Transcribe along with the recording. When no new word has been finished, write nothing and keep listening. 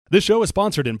This show is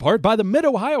sponsored in part by the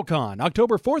Mid-Ohio-Con,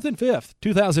 October 4th and 5th,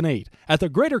 2008, at the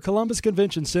Greater Columbus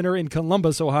Convention Center in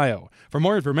Columbus, Ohio. For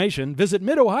more information, visit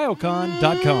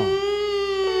midohiocon.com.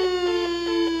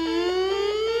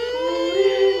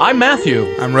 I'm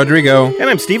Matthew. I'm Rodrigo. And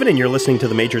I'm Steven, and you're listening to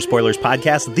the Major Spoilers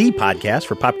Podcast, the podcast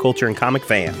for pop culture and comic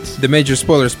fans. The Major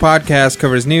Spoilers Podcast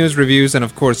covers news, reviews, and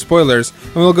of course spoilers,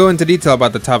 and we'll go into detail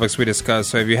about the topics we discuss,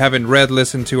 so if you haven't read,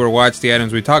 listened to, or watched the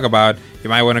items we talk about, you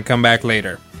might want to come back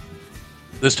later.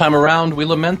 This time around, we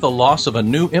lament the loss of a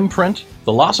new imprint,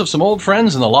 the loss of some old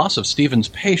friends, and the loss of Steven's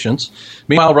patience.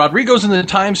 Meanwhile, Rodrigo's in the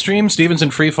time stream, Steven's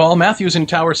in freefall, Matthew's in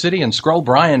Tower City, and Skrull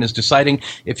Brian is deciding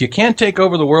if you can't take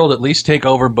over the world, at least take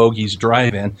over Bogey's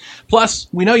Drive-In. Plus,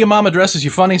 we know your mama dresses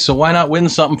you funny, so why not win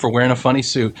something for wearing a funny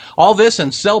suit? All this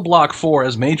and Cell Block 4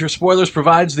 as Major Spoilers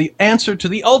provides the answer to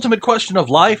the ultimate question of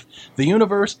life, the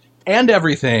universe, and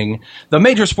everything. The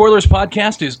Major Spoilers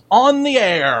Podcast is on the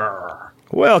air.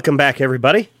 Welcome back,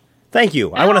 everybody. Thank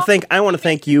you. I want to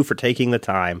thank you for taking the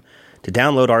time to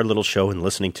download our little show and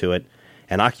listening to it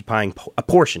and occupying a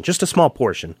portion, just a small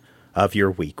portion of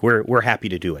your week. We're happy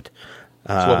to do it.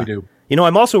 That's what we do. You know,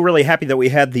 I'm also really happy that we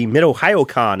had the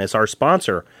Mid-Ohio-Con as our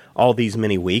sponsor all these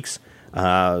many weeks.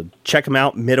 Check them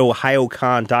out,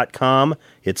 midohiocon.com.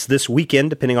 It's this weekend,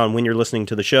 depending on when you're listening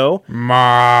to the show.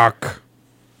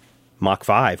 Mach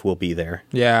 5 will be there.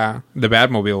 Yeah, the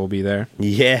Batmobile will be there.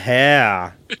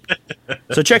 Yeah.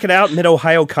 So check it out,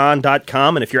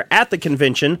 midohiocon.com, and if you're at the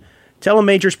convention, tell them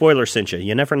Major Spoiler sent you.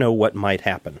 You never know what might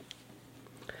happen.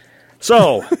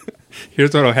 So,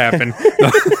 here's what'll happen.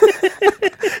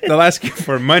 They'll ask you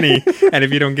for money, and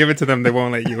if you don't give it to them, they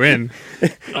won't let you in.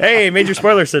 Hey, Major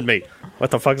Spoiler sent me.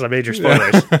 What the fuck's a Major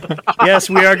Spoilers?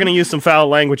 Yes, we are going to use some foul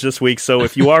language this week, so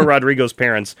if you are Rodrigo's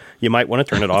parents, you might want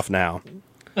to turn it off now.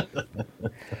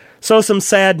 So some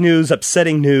sad news,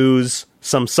 upsetting news,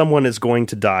 someone is going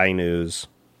to die news.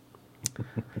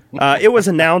 It was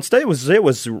announced, it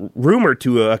was rumored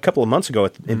to a couple of months ago,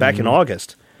 back in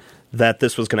August, that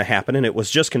this was going to happen, and it was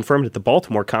just confirmed at the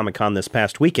Baltimore Comic-Con this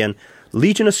past weekend.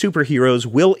 Legion of Superheroes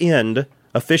will end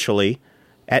officially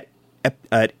at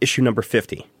issue number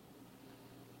 50.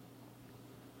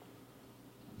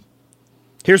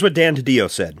 Here's what Dan DiDio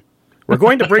said. We're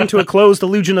going to bring to a close the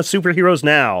Legion of Superheroes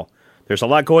now. There's a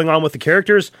lot going on with the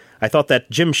characters. I thought that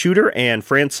Jim Shooter and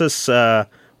Francis,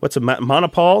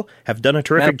 Monopole have done a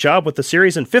terrific job with the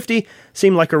series, and 50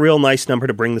 seemed like a real nice number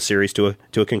to bring the series to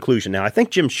a conclusion. Now, I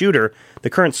think Jim Shooter, the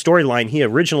current storyline he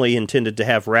originally intended to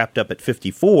have wrapped up at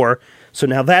 54, so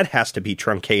now that has to be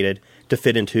truncated to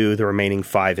fit into the remaining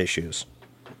 5 issues.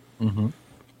 Mm-hmm.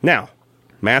 Now,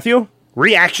 Matthew,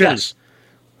 reactions. Yes.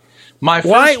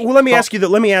 Let me ask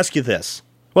you this.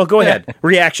 Well, go ahead.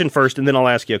 Reaction first, and then I'll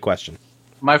ask you a question.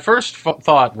 My first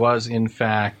thought was, in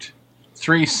fact,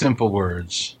 3 simple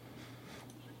words.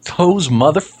 Those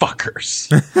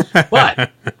motherfuckers. But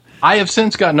I have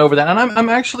since gotten over that, and I'm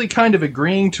actually kind of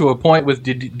agreeing to a point with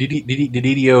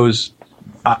DiDio's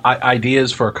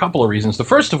ideas for a couple of reasons. The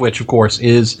first of which, of course,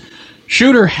 is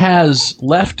Shooter has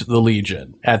left the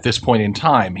Legion at this point in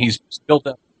time. He's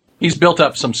built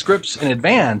up some scripts in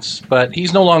advance, but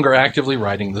he's no longer actively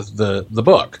writing the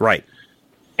book. Right.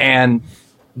 And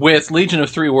with Legion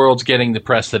of Three Worlds getting the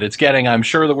press that it's getting, I'm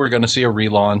sure that we're going to see a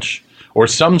relaunch or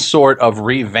some sort of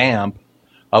revamp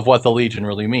of what the Legion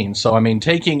really means. So, I mean,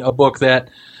 taking a book that,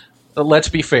 let's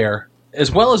be fair, as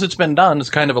well as it's been done,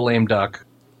 is kind of a lame duck,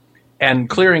 and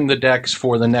clearing the decks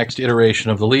for the next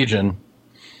iteration of the Legion,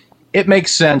 it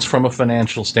makes sense from a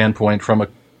financial standpoint, from a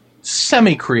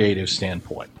semi-creative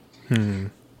standpoint.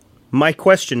 My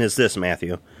question is this,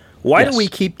 Matthew. Why do we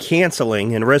keep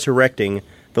canceling and resurrecting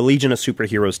the Legion of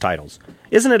Superheroes titles?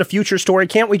 Isn't it a future story?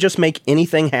 Can't we just make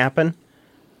anything happen?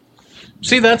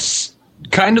 See, that's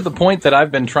kind of the point that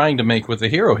I've been trying to make with the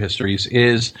hero histories,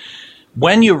 is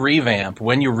when you revamp,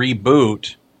 when you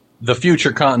reboot the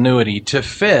future continuity to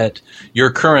fit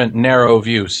your current narrow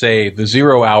view, say the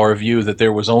 0-hour view that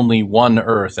there was only one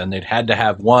Earth and it had to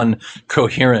have one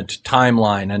coherent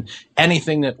timeline, and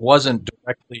anything that wasn't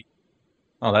directly,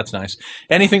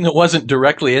 anything that wasn't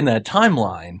directly in that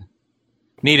timeline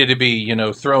needed to be,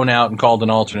 thrown out and called an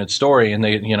alternate story, and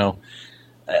they,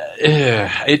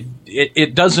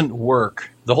 it doesn't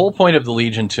work. The whole point of the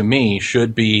Legion to me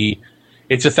should be,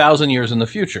 it's 1,000 years in the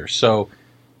future, so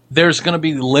there's going to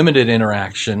be limited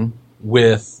interaction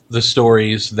with the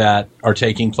stories that are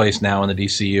taking place now in the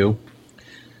DCU.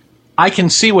 I can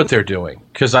see what they're doing,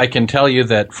 because I can tell you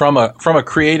that from a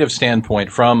creative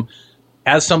standpoint,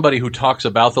 as somebody who talks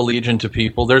about the Legion to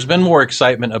people, there's been more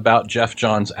excitement about Jeff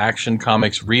Johns' Action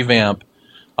Comics revamp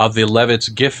of the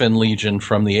Levitz Giffen Legion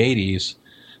from the 80s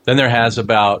than there has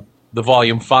about the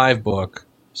Volume 5 book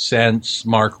since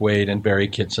Mark Waid and Barry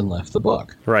Kitson left the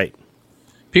book. Right.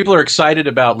 People are excited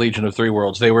about Legion of Three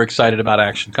Worlds. They were excited about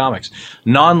Action Comics.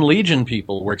 Non-Legion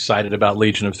people were excited about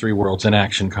Legion of Three Worlds and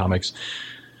Action Comics.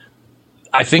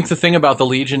 I think the thing about the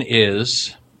Legion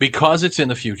is, because it's in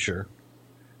the future,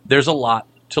 there's a lot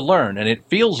to learn, and it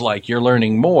feels like you're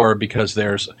learning more because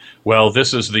there's, well,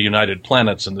 this is the United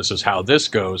Planets, and this is how this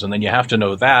goes, and then you have to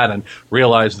know that and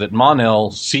realize that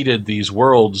Mon-El seeded these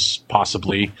worlds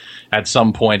possibly at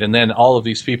some point, and then all of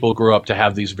these people grew up to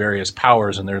have these various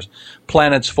powers, and there's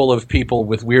planets full of people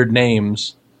with weird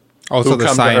names Also, who the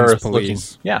come science to Earth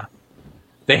police. looking. Yeah.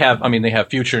 They have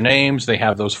future names. They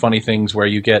have those funny things where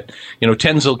you get,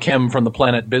 Tenzil Kim from the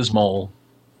planet Bismol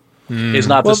is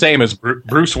not the same as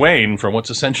Bruce Wayne from what's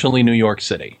essentially New York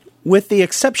City. With the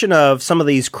exception of some of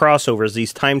these crossovers,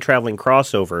 these time-traveling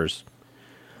crossovers,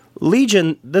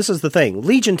 Legion, this is the thing.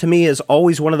 Legion, to me, is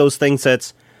always one of those things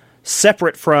that's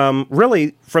separate from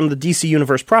the DC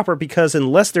universe proper, because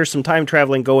unless there's some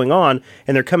time-traveling going on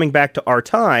and they're coming back to our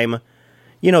time,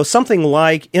 something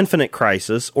like Infinite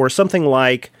Crisis or something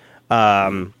like,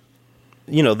 the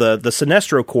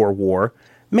Sinestro Corps War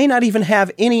may not even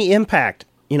have any impact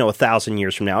 1,000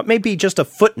 years from now. It may be just a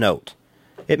footnote.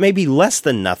 It may be less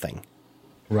than nothing.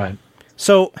 Right.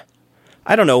 So,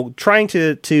 I don't know, trying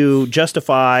to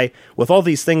justify, with all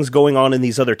these things going on in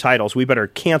these other titles, we better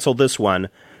cancel this one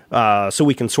so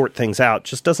we can sort things out,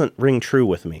 just doesn't ring true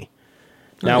with me.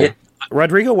 Now,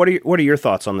 Rodrigo, what are your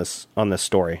thoughts on this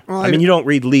story? Well, I mean, you don't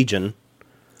read Legion.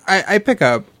 I pick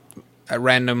up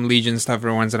random Legion stuff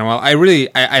every once in a while.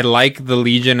 I like the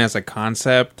Legion as a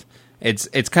concept.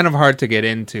 It's kind of hard to get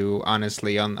into,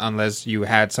 honestly, unless you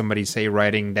had somebody, say,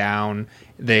 writing down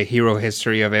the hero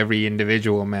history of every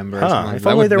individual member. If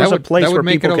only there was a place where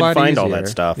people could find all that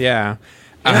stuff. Yeah.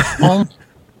 But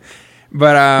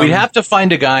we have to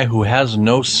find a guy who has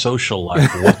no social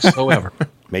life whatsoever.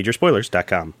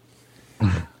 Majorspoilers.com.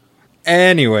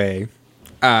 Anyway,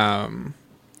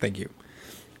 thank you.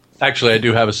 Actually, I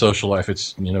do have a social life.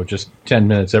 It's, just 10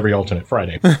 minutes every alternate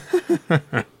Friday.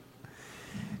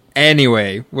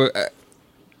 Anyway,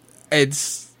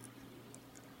 it's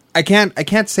I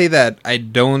can't say that I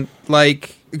don't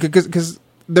like, because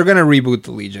they're gonna reboot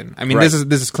the Legion. I mean, right.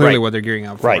 this is clearly what they're gearing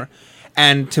up for. Right.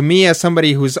 And to me, as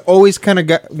somebody who's always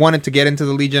kind of wanted to get into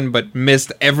the Legion but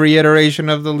missed every iteration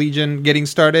of the Legion getting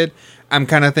started, I'm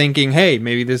kind of thinking, hey,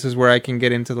 maybe this is where I can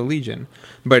get into the Legion.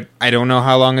 But I don't know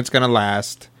how long it's gonna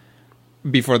last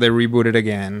before they reboot it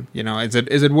again. Is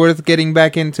it worth getting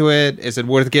back into it? Is it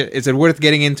worth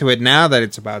getting into it now that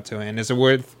it's about to end? Is it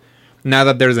worth, now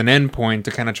that there's an end point,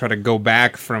 to kind of try to go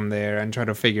back from there and try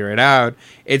to figure it out?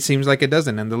 It seems like it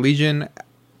doesn't. And the Legion,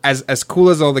 as cool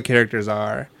as all the characters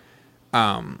are,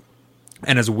 and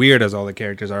as weird as all the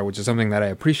characters are, which is something that I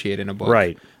appreciate in a book,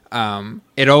 right?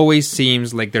 It always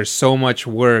seems like there's so much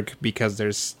work because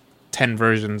there's 10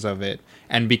 versions of it,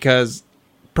 and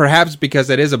perhaps because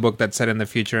it is a book that's set in the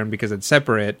future and because it's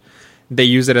separate, they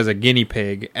use it as a guinea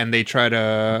pig, and they try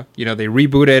to, they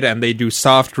reboot it and they do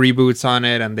soft reboots on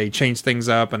it, and they change things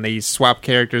up and they swap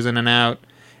characters in and out,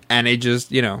 and it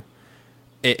just,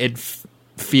 it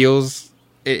feels,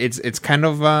 it's kind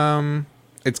of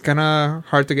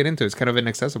hard to get into. It's kind of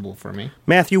inaccessible for me.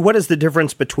 Matthew, what is the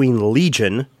difference between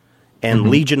Legion and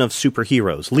Legion of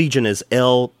Superheroes? Legion is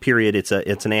L period. It's an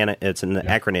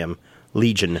acronym.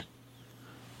 Legion.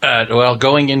 Well,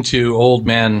 going into old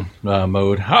man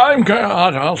mode, I'm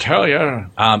God, I'll tell you.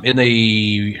 In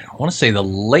the, I want to say the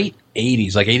late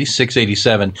 80s, like 86,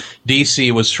 87,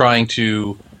 DC was trying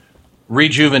to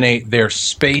rejuvenate their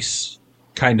space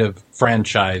kind of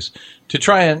franchise to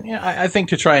try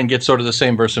and get sort of the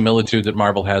same verisimilitude that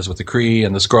Marvel has with the Kree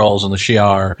and the Skrulls and the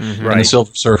Shi'ar and the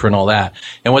Silver Surfer and all that.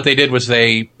 And what they did was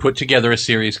they put together a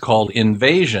series called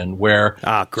Invasion, where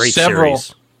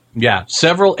series. Yeah,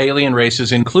 several alien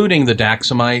races, including the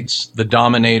Daxamites, the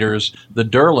Dominators, the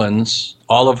Durlans,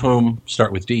 all of whom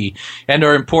start with D, and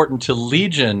are important to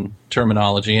Legion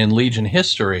terminology and Legion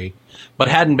history, but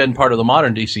hadn't been part of the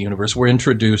modern DC universe, were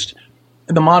introduced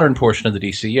in the modern portion of the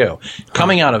DCU.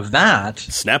 Coming out of that...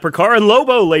 Snapper Carr and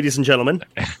Lobo, ladies and gentlemen.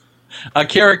 A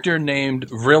character named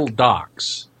Vril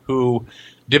Dox, who...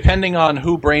 depending on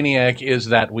who Brainiac is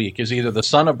that week, is either the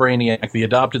son of Brainiac, the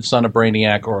adopted son of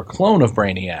Brainiac, or a clone of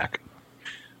Brainiac.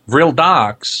 Vril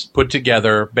Dox put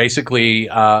together basically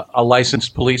a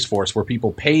licensed police force where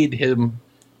people paid him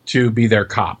to be their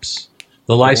cops.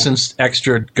 The Licensed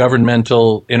Extra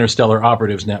Governmental Interstellar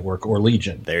Operatives Network, or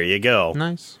Legion. There you go.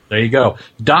 Nice. There you go.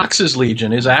 Dox's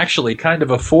Legion is actually kind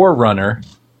of a forerunner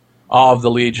of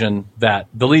the Legion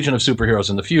of Superheroes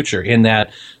in the future, in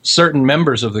that certain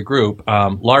members of the group,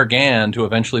 Largand, who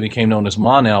eventually became known as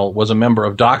Mon-El, was a member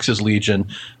of Dox's Legion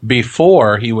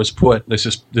before he was put, this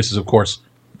is of course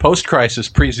post-crisis,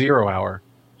 pre-Zero Hour,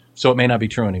 so it may not be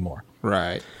true anymore.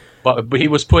 Right. But he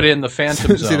was put in the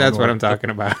Phantom Zone. See, that's what I'm talking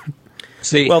about.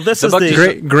 See, well, this is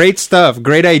the great stuff,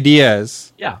 great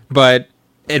ideas. Yeah. But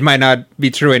it might not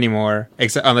be true anymore,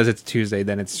 except unless it's Tuesday,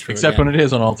 then it's true. Except when it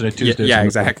is on alternate Tuesdays. Yeah,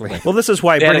 exactly. Well, this is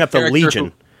why I bring up the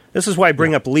Legion. This is why I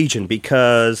bring up Legion,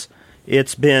 because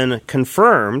it's been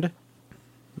confirmed.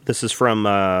 This is from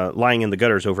Lying in the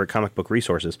Gutters over at Comic Book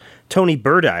Resources. Tony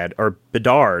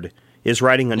Bedard is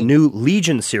writing a new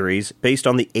Legion series based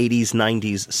on the 80s,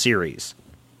 90s series.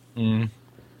 Mm.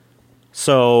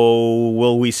 So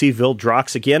will we see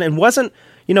Vildrox again? And wasn't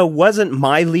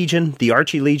My Legion, the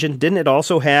Archie Legion, didn't it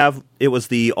also have, it was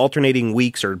the alternating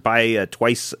weeks or by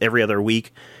twice every other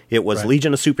week, it was right.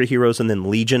 Legion of Superheroes and then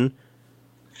Legion?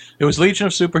 It was Legion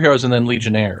of Superheroes and then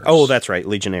Legionnaires. Oh, that's right,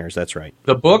 Legionnaires, that's right.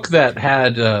 The book that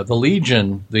had the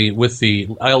Legion, with the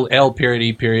L period,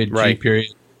 E period, G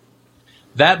period,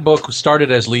 that book started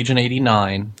as Legion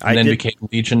 89 and then became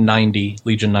Legion 90,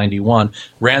 Legion 91.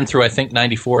 Ran through, I think,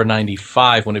 94 or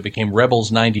 95 when it became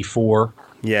Rebels 94.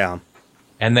 Yeah.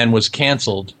 And then was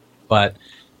canceled. But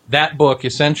that book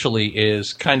essentially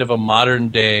is kind of a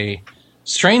modern-day,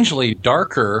 strangely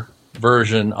darker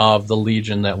version of the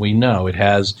Legion that we know. It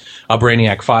has a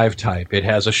Brainiac 5 type. It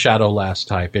has a Shadowlass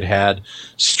type. It had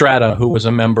Strata, who was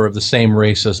a member of the same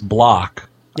race as Block.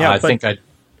 Yeah,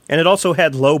 and it also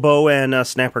had Lobo and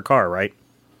Snapper Carr, right?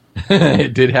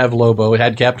 It did have Lobo. It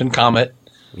had Captain Comet.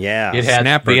 Yeah. It had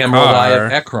Snapper the Emerald Carr. Eye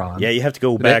of Ekron. Yeah, you have to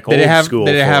go back did old school.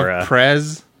 Did it have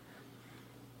Prez?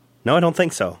 No, I don't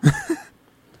think so.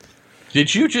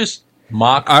 Did you just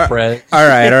mock Prez? All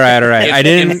right. I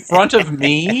didn't. In front of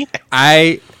me?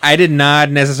 I did not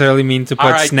necessarily mean to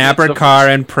put Snapper Carr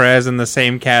and Prez in the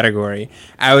same category.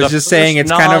 I was just saying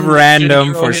it's kind of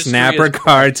random for Snapper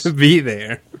Carr to be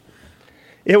there.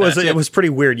 It was pretty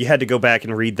weird. You had to go back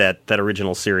and read that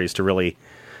original series to really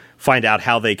find out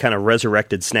how they kind of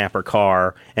resurrected Snapper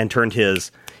Carr and turned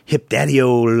his hip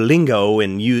daddy-o lingo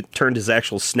and you turned his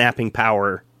actual snapping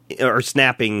power or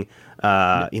snapping,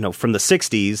 from the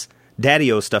 60s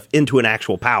daddy-o stuff into an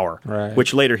actual power, right.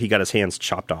 Which later he got his hands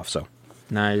chopped off. So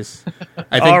nice.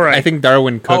 I think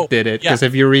Darwin Cook did it because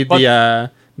if you read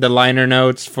the liner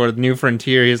notes for New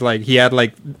Frontier, he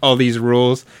had all these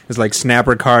rules. It's like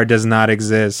Snapper Carr does not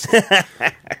exist.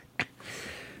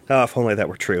 Oh, if only that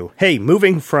were true. Hey,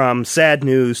 moving from sad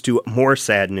news to more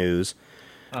sad news.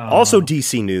 Also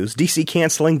DC news. DC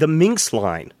canceling the Minx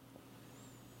line.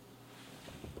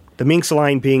 The Minx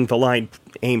line being the line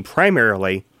aimed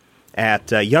primarily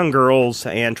at young girls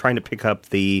and trying to pick up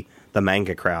the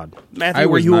manga crowd. Matthew,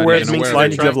 were you aware of the Minx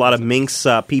line? Did you have a lot of Minx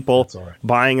people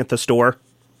buying at the store?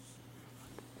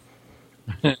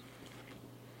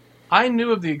 I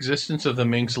knew of the existence of the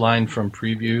Minx line from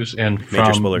previews and from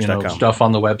Majorspoilers.com. Stuff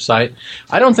on the website.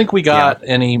 I don't think we got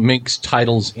any Minx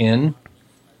titles in.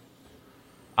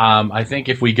 I think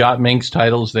if we got Minx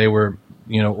titles, they were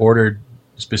ordered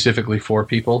specifically for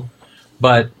people.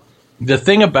 But the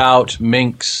thing about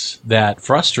Minx that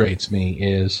frustrates me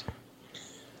is,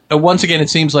 once again, it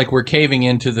seems like we're caving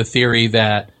into the theory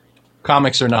that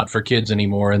comics are not for kids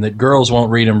anymore and that girls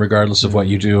won't read them regardless of what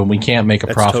you do, and we can't make a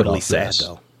profit off this. That's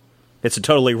totally sad, though. It's a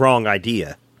totally wrong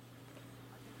idea.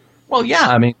 Well, yeah,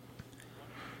 I mean,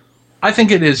 I think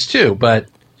it is too, but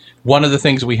one of the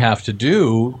things we have to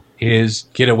do is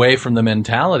get away from the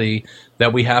mentality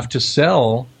that we have to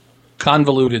sell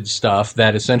convoluted stuff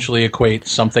that essentially equates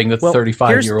something that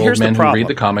 35-year-old men who read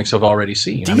the comics have already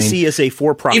seen. DC is a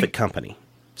for-profit company,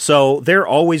 so they're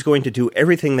always going to do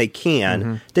everything they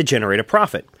can to generate a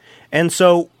profit. And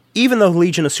so even though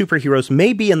Legion of Superheroes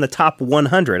may be in the top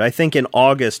 100, I think in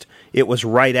August it was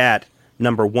right at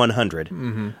number 100.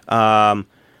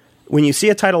 When you see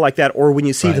a title like that, or when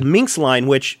you see the Minx line,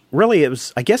 which really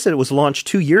I guess it was launched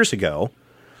 2 years ago,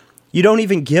 you don't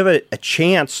even give it a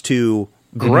chance to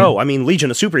grow. I mean, Legion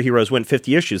of Superheroes went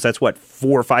 50 issues. That's 4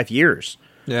 or 5 years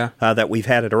that we've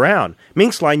had it around.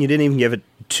 Minx line, you didn't even give it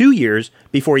 2 years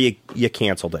before you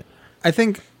canceled it. I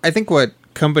think what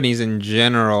companies in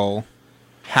general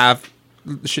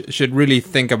should really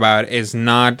think about is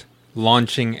not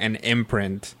launching an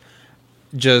imprint,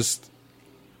 just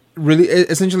really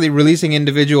essentially releasing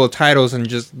individual titles and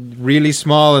just really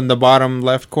small in the bottom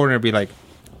left corner be like,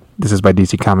 this is by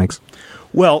DC Comics.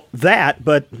 Well, but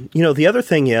the other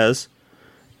thing is,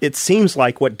 it seems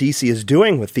like what DC is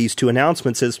doing with these two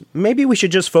announcements is maybe we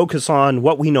should just focus on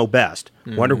what we know best: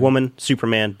 Wonder Woman,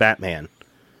 Superman, Batman.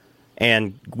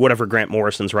 and whatever Grant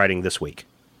Morrison's writing this week.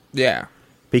 Yeah.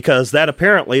 Because that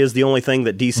apparently is the only thing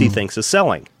that DC thinks is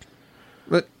selling.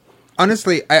 But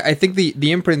honestly, I think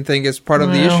the imprint thing is part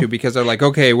of the issue, because they're like,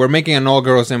 okay, we're making an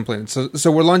all-girls imprint.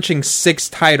 So we're launching 6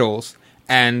 titles,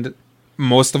 and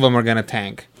most of them are going to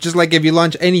tank. Just like if you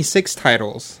launch any 6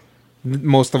 titles,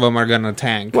 most of them are going to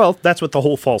tank. Well, that's what the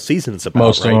whole fall season is about,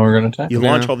 Most right? of them are going to tank. You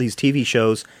launch all these TV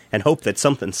shows and hope that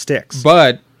something sticks.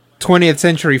 But 20th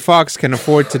Century Fox can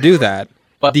afford to do that.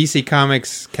 But DC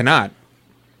Comics cannot.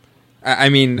 I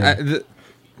mean...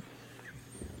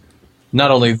 not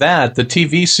only that, the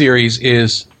TV series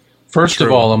is, first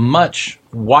of all, a much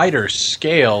wider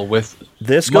scale with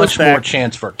much more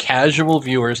chance for casual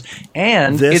viewers,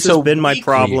 and this has been my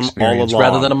problem all along.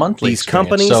 Rather than a monthly These experience.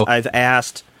 companies, So,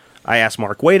 I asked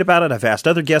Mark Waid about it. I've asked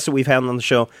other guests that we've had on the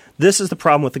show. This is the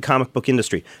problem with the comic book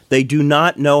industry. They do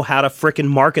not know how to frickin'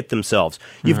 market themselves.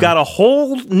 You've got a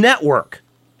whole network,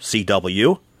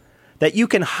 CW, that you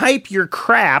can hype your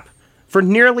crap for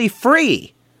nearly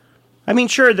free. I mean,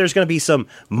 sure, there's going to be some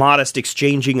modest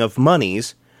exchanging of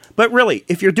monies, but really,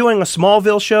 if you're doing a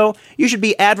Smallville show, you should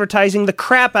be advertising the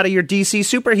crap out of your DC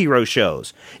superhero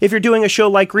shows. If you're doing a show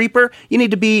like Reaper, you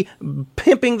need to be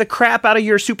pimping the crap out of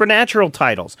your Supernatural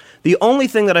titles. The only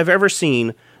thing that I've ever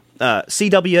seen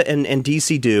CW and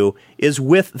DC do is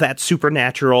with that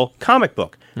Supernatural comic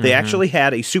book. They actually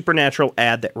had a Supernatural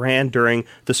ad that ran during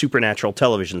the Supernatural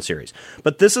television series.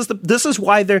 But this is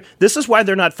why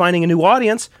they're not finding a new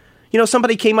audience. You know,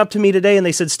 somebody came up to me today and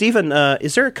they said, Stephen,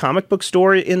 is there a comic book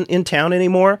store in town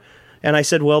anymore? And I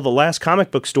said, well, the last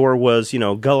comic book store was,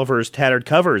 Gulliver's Tattered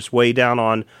Covers way down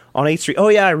on 8th Street. Oh,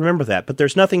 yeah, I remember that. But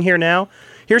there's nothing here now.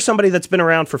 Here's somebody that's been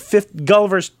around for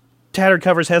Gulliver's Tattered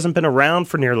Covers hasn't been around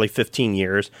for nearly 15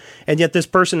 years, and yet this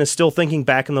person is still thinking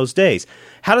back in those days.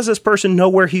 How does this person know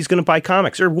where he's going to buy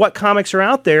comics or what comics are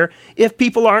out there if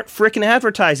people aren't frickin'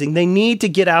 advertising? They need to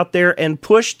get out there and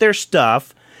push their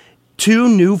stuff to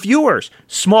new viewers.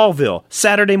 Smallville,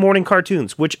 Saturday morning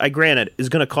cartoons, which I granted is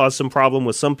going to cause some problem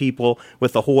with some people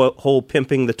with the whole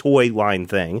pimping the toy line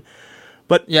thing.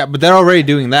 But yeah, but they're already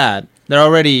doing that. They're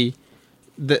already...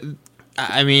 They've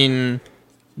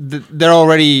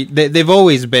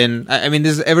always been... I mean,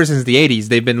 this is ever since the 80s.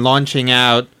 They've been launching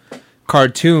out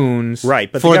cartoons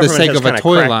right, but for the sake of a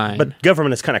toy line. But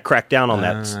government has kind of cracked down on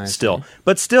that still.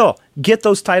 But still, get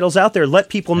those titles out there. Let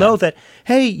people know that,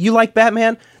 hey, you like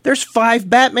Batman? There's 5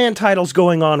 Batman titles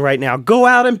going on right now. Go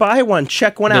out and buy one.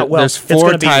 Check one out. Well, there's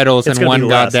 4 titles and one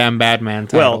goddamn Batman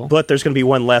title. Well, but there's going to be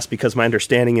one less because my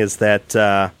understanding is that...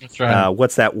 That's right.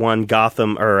 What's that one?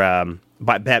 Gotham or...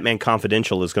 Batman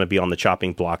Confidential is going to be on the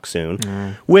chopping block soon,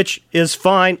 which is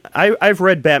fine. I've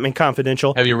read Batman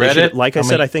Confidential. Have you read it? Like I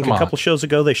said, I think a couple shows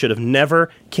ago, they should have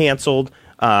never canceled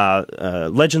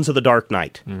Legends of the Dark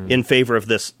Knight in favor of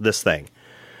this thing.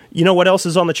 You know what else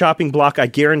is on the chopping block? I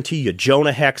guarantee you,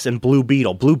 Jonah Hex and Blue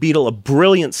Beetle. Blue Beetle, a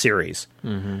brilliant series,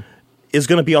 is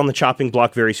going to be on the chopping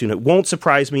block very soon. It won't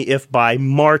surprise me if by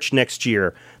March next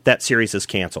year that series is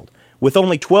canceled. With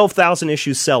only 12,000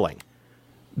 issues selling,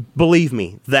 believe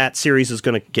me, that series is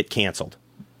going to get canceled.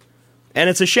 And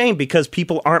it's a shame because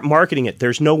people aren't marketing it.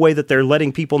 There's no way that they're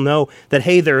letting people know that,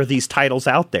 hey, there are these titles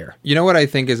out there. You know what I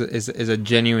think is a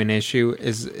genuine issue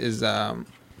is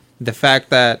the fact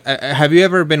that... have you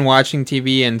ever been watching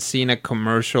TV and seen a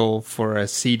commercial for a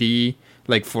CD...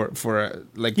 Like for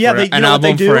an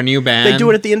album for a new band. They do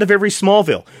it at the end of every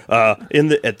Smallville.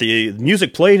 At the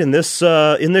music played in this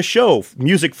show,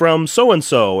 music from so and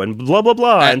so and blah blah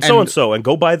blah and so and so, and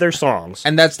go buy their songs.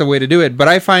 And that's the way to do it. But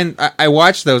I find I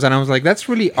watched those and I was like, that's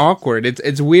really awkward.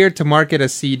 It's weird to market a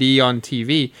CD on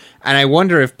TV, and I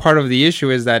wonder if part of the issue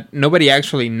is that nobody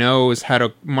actually knows how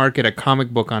to market a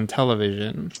comic book on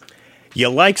television. You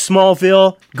like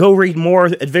Smallville? Go read more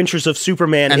Adventures of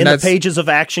Superman in the pages of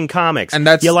Action Comics. And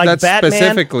that's, you like that's Batman?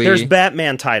 specifically... There's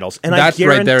Batman titles. And that's I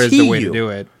guarantee right there is the way to do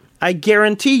it. I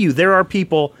guarantee you there are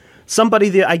people...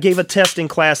 I gave a test in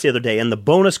class the other day, and the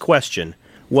bonus question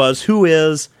was,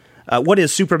 what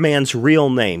is Superman's real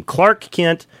name? Clark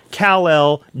Kent,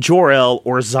 Kal-El, Jor-El,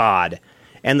 or Zod?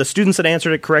 And the students that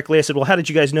answered it correctly, I said, well, how did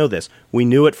you guys know this? We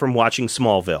knew it from watching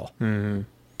Smallville. Mm-hmm.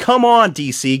 Come on,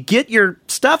 DC, get your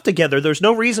stuff together. There's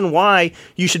no reason why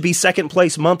you should be second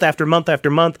place month after month after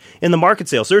month in the market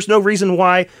sales. There's no reason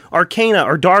why Arcana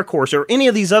or Dark Horse or any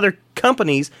of these other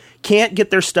companies can't get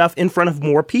their stuff in front of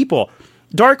more people.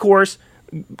 Dark Horse,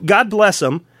 God bless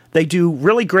them, They do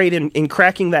really great in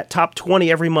cracking that top 20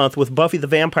 every month with Buffy the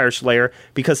Vampire Slayer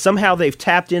because somehow they've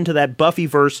tapped into that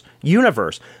Buffyverse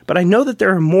universe. But I know that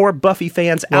there are more Buffy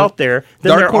fans out there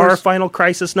than there are Final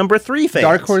Crisis number 3 fans.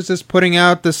 Dark Horse is has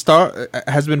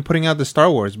been putting out the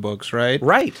Star Wars books, right?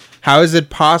 Right. How is it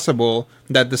possible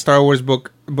that the Star Wars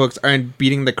books aren't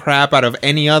beating the crap out of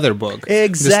any other book?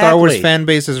 Exactly. The Star Wars fan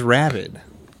base is rabid.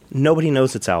 Nobody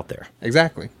knows it's out there.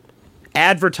 Exactly.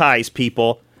 Advertise,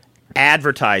 people.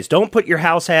 Advertise. Don't put your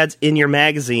house ads in your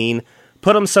magazine.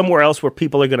 Put them somewhere else where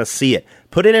people are going to see it.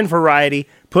 Put it in Variety.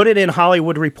 Put it in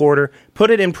Hollywood Reporter.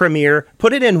 Put it in Premiere.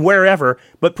 Put it in wherever.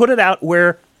 But put it out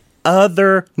where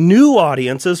other new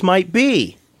audiences might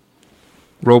be.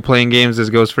 Role-playing games, this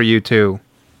goes for you too.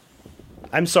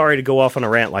 I'm sorry to go off on a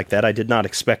rant like that. I did not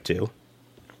expect to.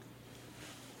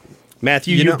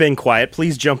 Matthew, you've been quiet.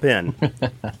 Please jump in.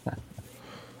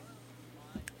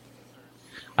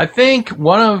 I think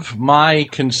one of my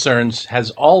concerns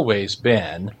has always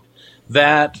been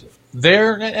that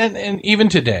and even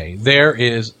today, there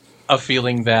is a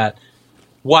feeling that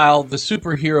while the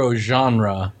superhero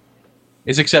genre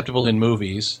is acceptable in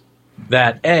movies,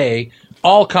 that A,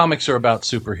 all comics are about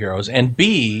superheroes, and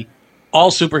B,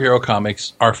 all superhero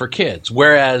comics are for kids,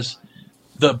 whereas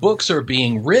the books are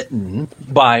being written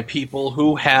by people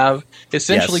who have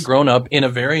essentially grown up in a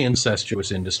very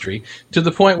incestuous industry to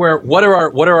the point where what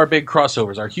are our big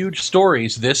crossovers? Our huge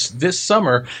stories this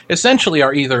summer essentially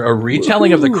are either a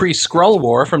retelling of the Kree-Skrull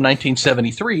War from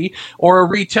 1973 or a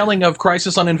retelling of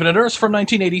Crisis on Infinite Earths from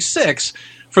 1986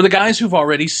 for the guys who've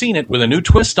already seen it with a new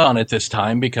twist on it this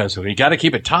time because we got to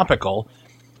keep it topical.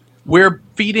 We're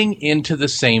feeding into the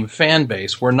same fan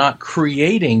base. We're not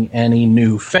creating any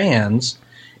new fans.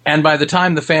 And by the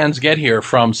time the fans get here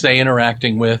from, say,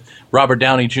 interacting with Robert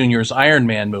Downey Jr.'s Iron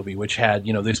Man movie, which had,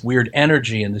 this weird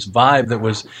energy and this vibe that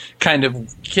was kind of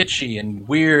kitschy and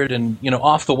weird and,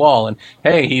 off the wall. And,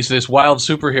 hey, he's this wild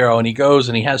superhero and he goes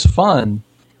and he has fun.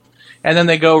 And then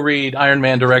they go read Iron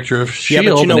Man, Director of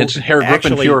S.H.I.E.L.D., and it's Herr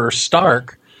Gruppenführer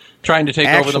Stark trying to take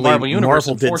over the Marvel Universe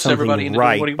and force everybody into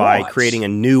doing what he by wants. Creating a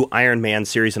new Iron Man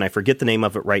series, and I forget the name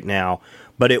of it right now,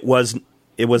 but it was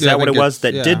that what it was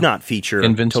that did not feature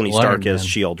Tony Stark as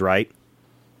S.H.I.E.L.D., right?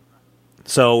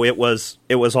 So it was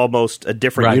almost a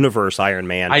different universe Iron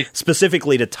Man,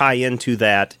 specifically to tie into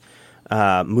that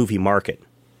movie market.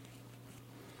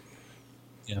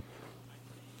 Yeah,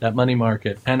 that money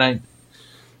market. And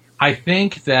I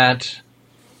think that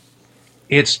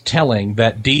it's telling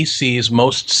that DC's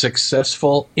most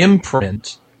successful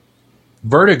imprint,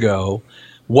 Vertigo,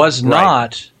 was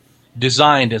not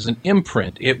designed as an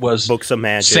imprint. It was Books of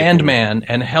Magic, Sandman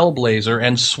and Hellblazer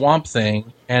and Swamp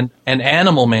Thing and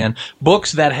Animal Man,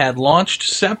 books that had launched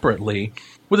separately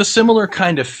with a similar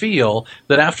kind of feel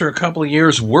that after a couple of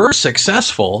years were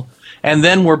successful and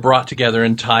then were brought together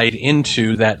and tied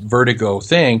into that Vertigo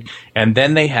thing, and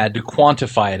then they had to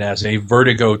quantify it as a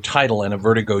Vertigo title and a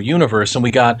Vertigo universe, and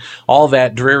we got all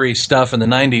that dreary stuff in the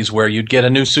 90s where you'd get a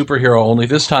new superhero, only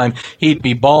this time he'd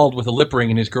be bald with a lip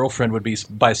ring and his girlfriend would be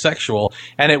bisexual,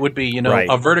 and it would be,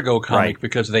 a Vertigo comic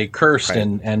because they cursed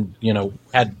and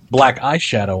had black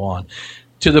eyeshadow on,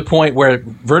 to the point where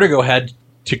Vertigo had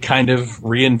to kind of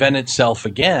reinvent itself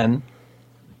again.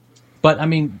 But,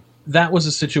 that was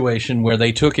a situation where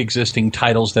they took existing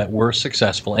titles that were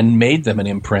successful and made them an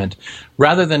imprint,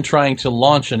 rather than trying to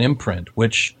launch an imprint,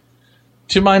 which,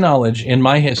 to my knowledge, in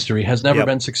my history, has never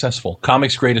been successful.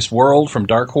 Comics Greatest World from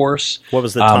Dark Horse. What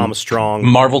was the Tom Strong?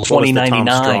 Marvel 2099.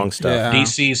 Tom Strong stuff? Yeah.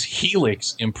 DC's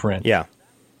Helix imprint. Yeah.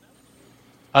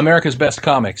 America's Best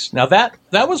Comics. Now, that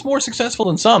was more successful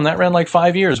than some. That ran like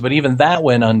 5 years, but even that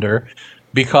went under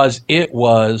because it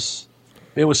was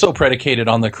so predicated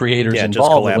on the creators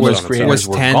involved. Was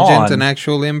Tangent an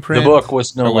actual imprint? The book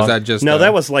was no or was longer. that just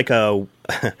that was like a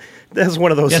that's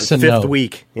one of those fifth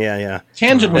week. Yeah.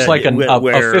 Tangent was like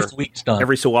a fifth week stunt.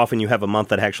 Every so often you have a month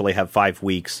that actually have 5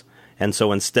 weeks, and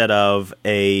so instead of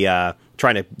a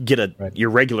trying to get your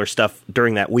regular stuff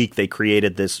during that week, they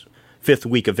created this fifth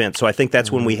week event. So I think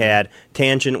that's when we had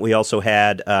Tangent. We also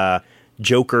had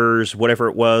Joker's whatever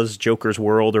it was, Joker's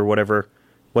World or whatever.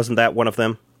 Wasn't that one of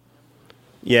them?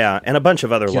 Yeah, and a bunch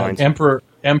of other lines.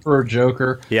 Emperor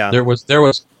Joker. Yeah. There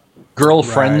was Girl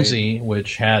Frenzy,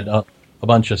 which had a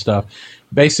bunch of stuff.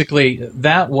 Basically,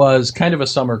 that was kind of a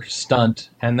summer stunt,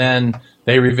 and then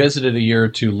they revisited a year or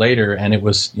two later, and it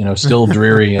was still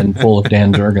dreary and full of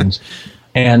Dan Jurgens.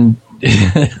 And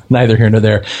neither here nor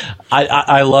there.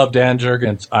 I love Dan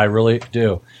Jurgens, I really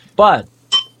do. But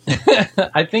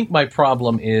I think my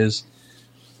problem is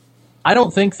I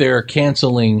don't think they're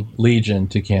canceling Legion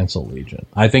to cancel Legion.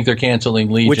 I think they're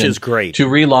canceling Legion, which is great, to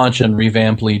relaunch and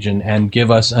revamp Legion and give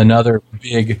us another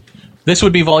big. This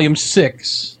would be Volume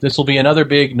 6. This will be another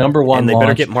big number 1 and they launch,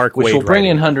 better get Mark which Waid will bring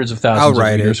writing. in hundreds of thousands of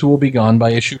readers who will be gone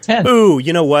by issue 10. Ooh,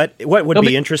 you know what? What would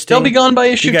be interesting? They'll be gone by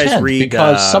issue you guys 10 read,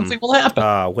 because something will happen.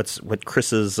 What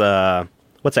Chris's?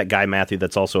 What's that guy Matthew?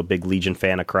 That's also a big Legion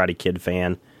fan, a Karate Kid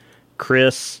fan.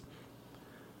 Christopher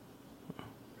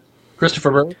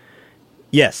Bird.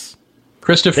 Yes.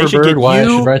 Christopher Bird, why I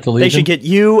should write the Legion? They should get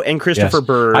you and Christopher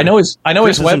Bird. I know his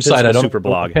website. I don't Super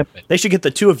blog. They should get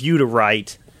the two of you to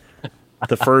write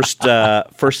the first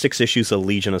 6 issues of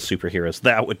Legion of Superheroes.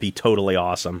 That would be totally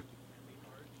awesome.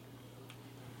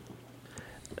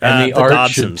 And the art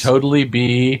Dodsons. should totally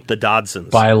be the Dodsons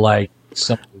by like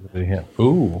something.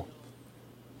 Ooh,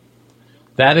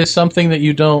 that is something that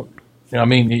you don't. I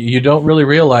mean, you don't really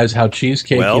realize how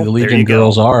cheesecakey the Legion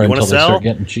girls are until they start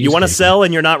getting cheesecake. You want to sell,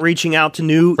 and you're not reaching out to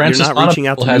new. You're not reaching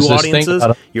out to new audiences.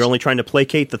 You're only trying to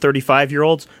placate the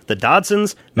 35-year-olds. The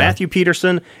Dodsons, Matthew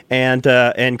Peterson,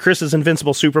 and Chris's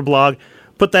Invincible Super Blog.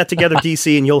 Put that together,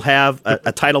 DC, and you'll have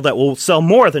a title that will sell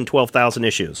more than 12,000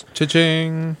 issues.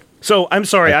 Cha-ching. So I'm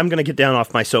sorry, I'm going to get down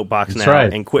off my soapbox now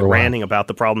and quit ranting about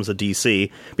the problems of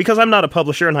DC because I'm not a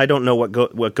publisher and I don't know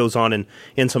what goes on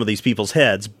in some of these people's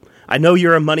heads. I know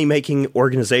you're a money-making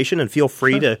organization, and feel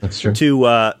free to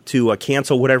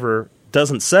cancel whatever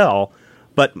doesn't sell.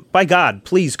 But by God,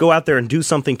 please go out there and do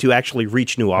something to actually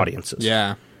reach new audiences.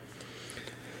 Yeah,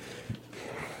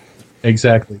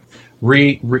 exactly.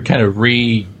 There's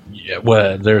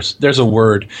a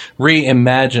word.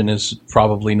 Reimagine is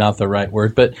probably not the right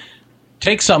word, but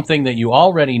take something that you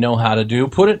already know how to do,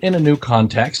 put it in a new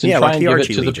context, and try and give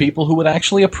it to the people who would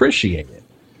actually appreciate it.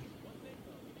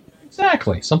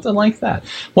 Exactly, something like that.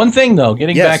 One thing, though,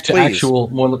 getting back to actual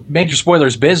major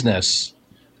spoilers business,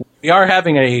 we are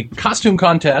having a costume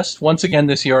contest once again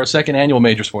this year, our second annual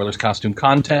Major Spoilers costume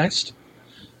contest.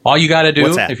 All you got to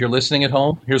do, if you're listening at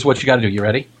home, here's what you got to do. You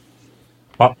ready?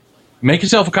 Well, make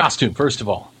yourself a costume, first of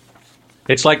all.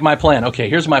 It's like my plan. Okay,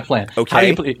 here's my plan. Okay.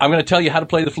 I'm going to tell you how to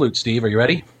play the flute, Steve. Are you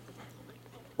ready?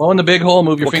 Blow in the big hole,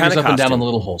 move your fingers up and down in the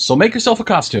little hole. So make yourself a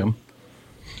costume.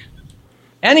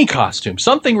 Any costume,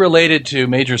 something related to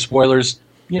major spoilers.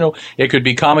 You know, it could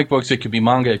be comic books, it could be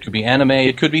manga, it could be anime,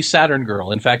 it could be Saturn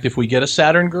Girl. In fact, if we get a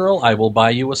Saturn Girl, I will buy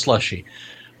you a slushie.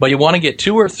 But you want to get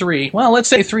 2 or 3, well, let's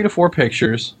say 3 to 4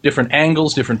 pictures, different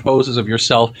angles, different poses of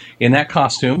yourself in that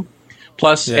costume,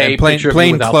 plus a picture of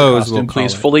you without the costume,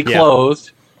 please, fully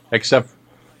clothed, except...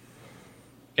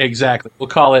 Exactly. We'll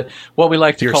call it what we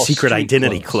like to call your secret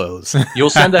identity clothes.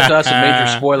 You'll send that to us at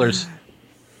Major Spoilers.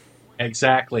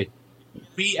 Exactly.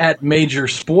 Be at Major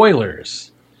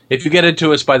Spoilers. If you get it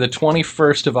to us by the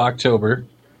 21st of October,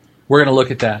 we're going to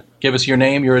look at that. Give us your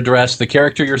name, your address, the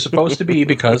character you're supposed to be,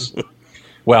 because,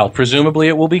 well, presumably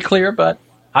it will be clear, but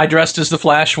I dressed as the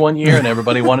Flash one year, and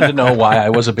everybody wanted to know why I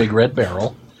was a big red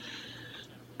barrel.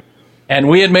 And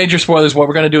we at Major Spoilers, what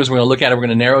we're going to do is we're going to look at it. We're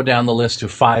going to narrow down the list to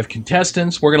 5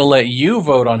 contestants. We're going to let you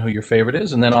vote on who your favorite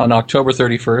is. And then on October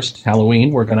 31st,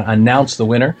 Halloween, we're going to announce the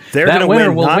winner. They're going to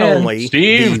win not only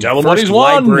Steve, the first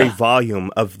library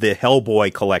volume of the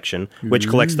Hellboy collection, which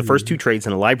collects the first 2 trades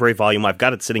in a library volume. I've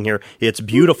got it sitting here. It's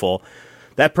beautiful.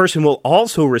 That person will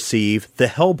also receive the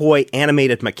Hellboy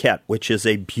animated maquette, which is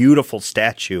a beautiful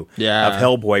statue of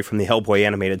Hellboy from the Hellboy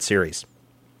animated series.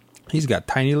 He's got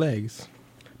tiny legs.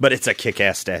 But it's a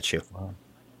kick-ass statue. Wow.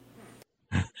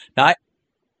 Now,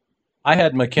 I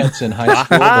had maquettes in high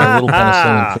school, but a little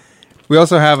penicillin. We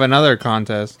also have another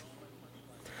contest.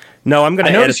 No, I'm going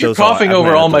to edit those. You're coughing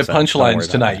over all my punchlines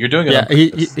tonight. You're doing it on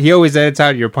purpose. He always edits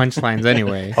out your punchlines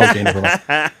anyway.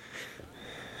 Okay.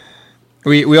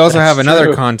 We also have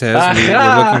another contest.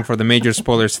 We're looking for the Major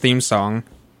Spoilers theme song.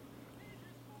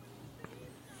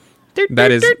 That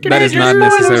is not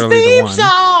necessarily the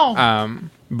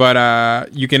one.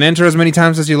 But you can enter as many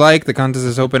times as you like. The contest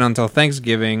is open until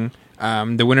Thanksgiving.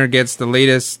 The winner gets the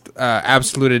latest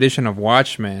Absolute Edition of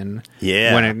Watchmen.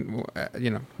 Yeah, when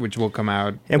it, which will come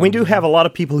out. And we do have a lot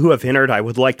of people who have entered. I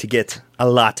would like to get a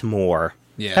lot more.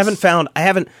 Yes. I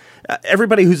haven't.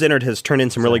 Everybody who's entered has turned in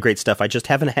some really great stuff. I just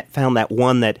haven't found that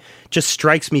one that just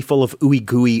strikes me full of ooey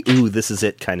gooey. Ooh, this is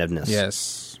it kind ofness.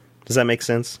 Yes. Does that make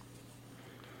sense?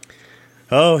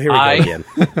 Oh, here we go again.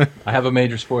 I have a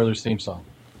Major Spoilers theme song.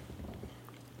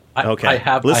 Okay. I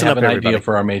have an idea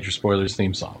for our Major Spoilers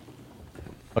theme song.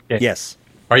 Okay. Yes.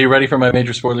 Are you ready for my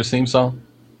Major Spoilers theme song?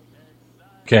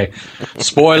 Okay.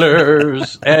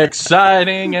 Spoilers,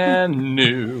 exciting and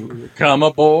new. Come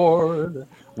aboard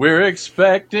We're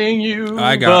expecting you.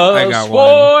 I got one.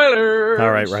 Spoilers.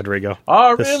 All right, Rodrigo.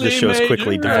 Are This really show is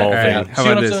quickly major. devolving. All right, how See about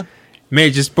what I'm this? saying?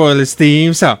 Major spoilers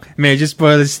theme song. Major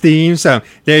spoilers theme song.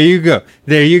 There you go.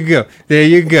 There you go. There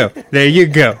you go. There you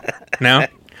go. Now,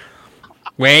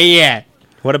 where you at?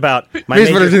 What about my Major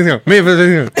spoilers major, theme song.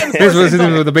 Major spoilers theme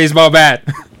song with a baseball bat.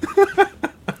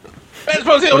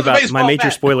 what about my major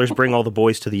spoilers bring all the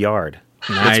boys to the yard?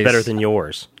 Nice. It's better than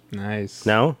yours. Nice.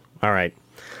 No? All right.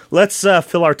 Let's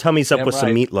fill our tummies up Damn with some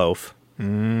right. meatloaf.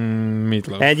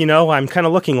 Meatloaf. And, I'm kind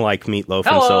of looking like Meatloaf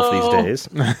himself these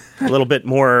days. A little bit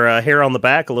more hair on the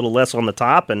back, a little less on the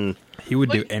top, and He would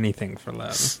do anything for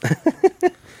love.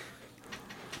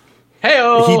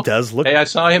 Hey-o. he does look... Hey, I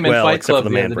saw him in well, Fight except for Club the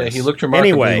the other day. man He looked remarkably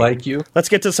Anyway, like you. let's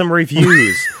get to some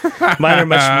reviews. Mine are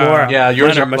much more... Yeah,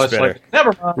 yours mine are much much better. like.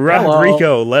 Never mind.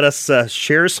 Rodrigo, let us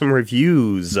share some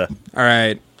reviews. All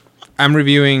right. I'm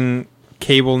reviewing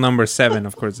Cable number 7,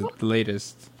 of course, it's the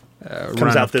latest.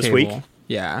 Comes out this week?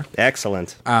 Yeah.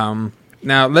 Excellent.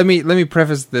 Now, let me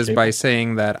preface this by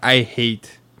saying that I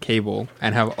hate Cable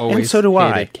and have always And so do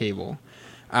hated I. Cable.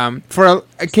 For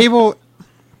a Cable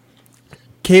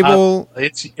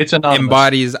It's anonymous.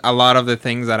 embodies a lot of the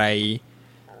things that I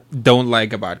don't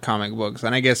like about comic books,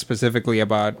 and I guess specifically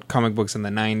about comic books in the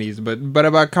 90s, but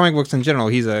about comic books in general.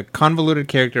 He's a convoluted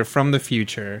character from the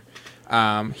future.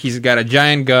 He's got a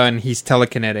giant gun. He's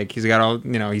telekinetic. He's got all,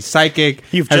 he's psychic.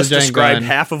 You've has just a giant described gun.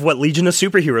 half of what Legion of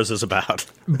Superheroes is about.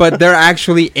 But they're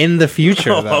actually in the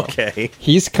future, Oh, though. okay.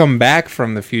 He's come back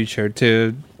from the future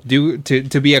to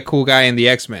be a cool guy in the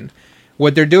X-Men.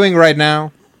 What they're doing right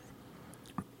now,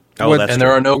 Oh, that's And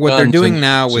there are no what they're guns doing in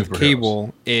now with superheroes.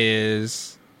 Cable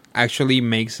is actually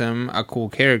makes him a cool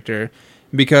character,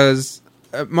 because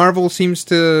Marvel seems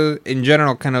to, in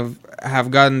general, kind of have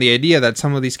gotten the idea that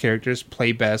some of these characters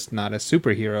play best not as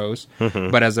superheroes,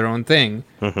 but as their own thing.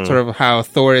 Sort of how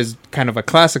Thor is kind of a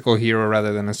classical hero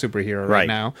rather than a superhero right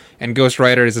now, and Ghost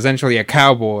Rider is essentially a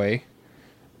cowboy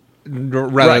rather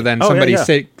Right. than Oh, somebody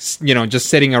yeah. just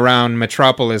sitting around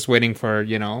Metropolis waiting for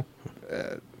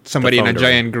somebody in a phone to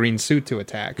giant green suit to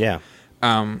attack. Yeah.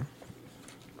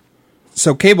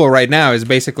 So Cable right now is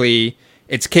basically,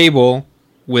 it's Cable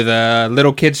with a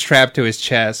little kid strapped to his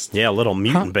chest. Yeah, a little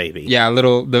mutant baby. Yeah,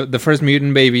 the first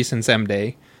mutant baby since M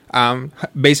Day.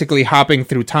 Basically hopping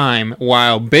through time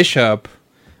while Bishop,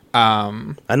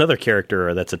 Another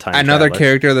character that's a time another traveler.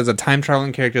 character that's a time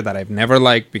traveling character that I've never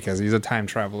liked because he's a time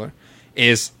traveler,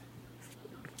 is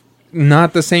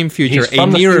not the same future, He's a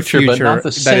from the nearer future, but not the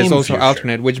that is same also future.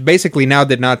 alternate, which basically now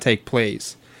did not take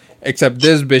place. Except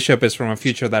this Bishop is from a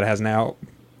future that has now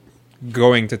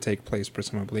going to take place,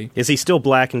 presumably. Is he still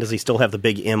black, and does he still have the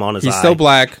big M on his eye? He's still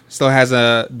black, still has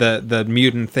the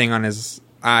mutant thing on his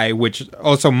eye, which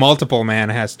also Multiple Man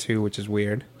has too, which is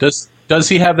weird. Does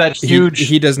he have that huge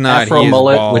He does not. afro He is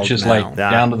mullet, bald which is now. like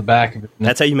down to the back of it?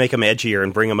 That's how you make him edgier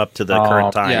and bring him up to the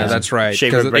current time. Yeah, that's right.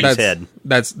 Shave 'Cause everybody's head.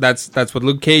 That's what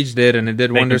Luke Cage did, and it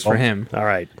did wonders for bald. him. All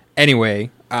right. Anyway,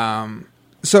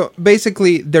 so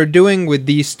basically, they're doing with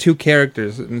these two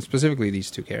characters, and specifically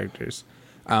these two characters,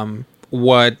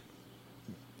 what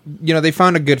they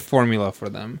found a good formula for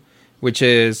them, which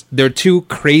is they're two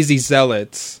crazy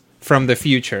zealots from the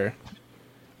future.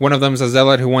 One of them's a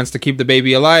zealot who wants to keep the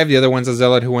baby alive. The other one's a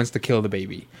zealot who wants to kill the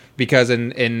baby. Because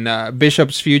in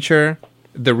Bishop's future,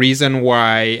 the reason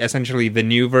why essentially the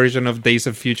new version of Days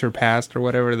of Future Past or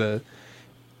whatever, the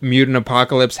mutant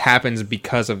apocalypse happens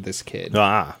because of this kid.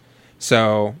 Ah.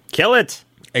 So Kill it!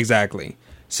 exactly.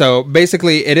 So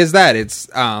basically, it is that. It's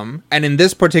and in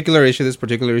this particular issue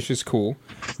is cool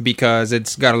because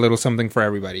it's got a little something for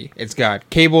everybody. It's got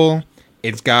Cable.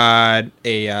 It's got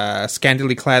a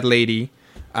scantily clad lady.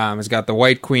 It's got the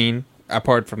White Queen,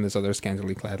 apart from this other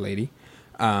scantily clad lady.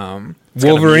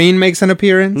 Wolverine makes an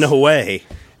appearance. No way.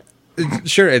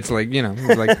 Sure, it's like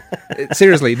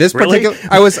seriously. This Really? particular,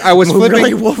 I was flipping.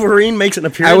 Really? Wolverine makes an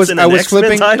appearance in an X-Men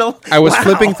flipping. title? I was Wow.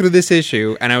 flipping through this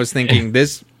issue, and I was thinking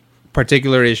this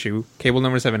particular issue, Cable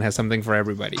number 7, has something for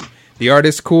everybody. The art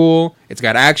is cool. It's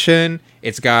got action.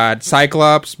 It's got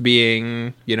Cyclops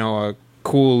being, a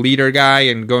cool leader guy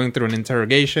and going through an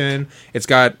interrogation. It's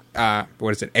got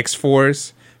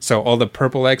X-Force. So all the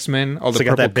purple X-Men, all the So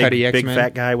got purple that big, cutty big X-Men.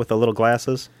 fat guy with the little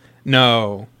glasses?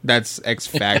 No, that's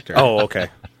X-Factor. Oh, okay.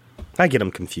 I get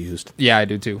him confused. Yeah, I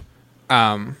do too.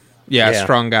 Yeah.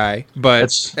 Strong guy. But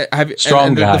That's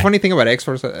strong the guy. funny thing about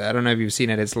X-Force, I don't know if you've seen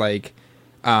it. It's like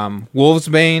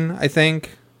Wolvesbane, I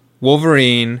think,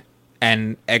 Wolverine,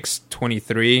 and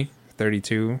X-23,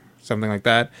 32, something like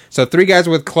that. So 3 guys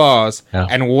with claws, Yeah.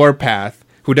 and Warpath,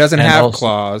 who doesn't And have also-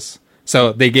 claws.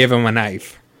 So they gave him a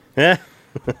knife. Eh?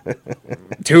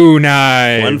 2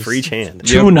 knives. One for each hand.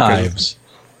 Two knives.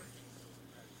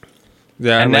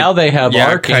 Yeah, And now they have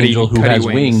Archangel, who Cuddy has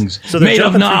wings So they're made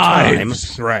of jumping through time,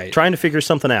 knives. Right. trying to figure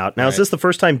something out. Now, is this the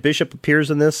first time Bishop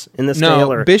appears in this tale,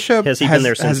 No, or Bishop has he been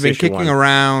there since has been issue kicking one?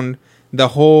 around the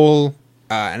whole,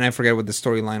 and I forget what the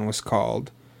storyline was called,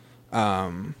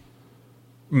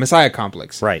 Messiah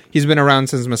Complex. Right. He's been around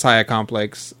since Messiah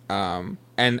Complex,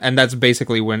 and that's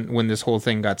basically when this whole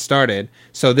thing got started.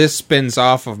 So this spins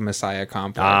off of Messiah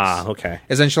Complex. Ah, okay.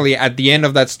 Essentially, at the end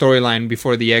of that storyline,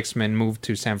 before the X-Men moved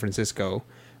to San Francisco.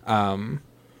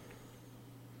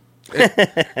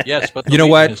 Yes, but the You know Legion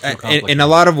what? is too In a complicated.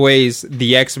 lot of ways,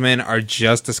 the X-Men are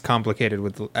just as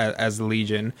complicated as the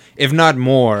Legion, if not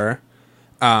more.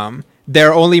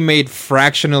 They're only made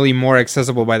fractionally more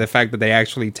accessible by the fact that they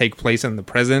actually take place in the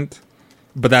present.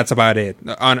 But that's about it.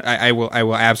 I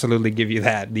will absolutely give you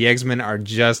that. The X-Men are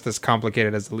just as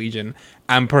complicated as the Legion.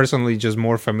 I'm personally just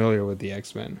more familiar with the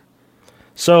X-Men.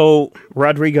 So,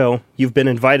 Rodrigo, you've been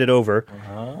invited over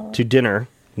to dinner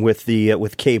with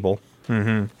Cable,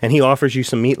 and he offers you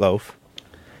some meatloaf.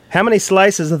 How many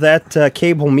slices of that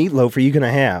Cable meatloaf are you going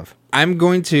to have? I'm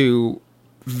going to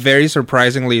very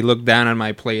surprisingly look down on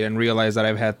my plate and realize that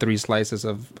I've had 3 slices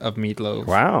of meatloaf.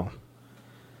 Wow.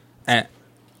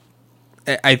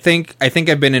 I think I've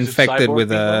been Is it infected cyborg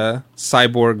with a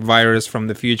cyborg virus from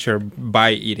the future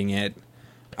by eating it.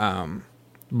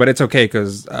 But it's okay,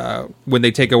 because when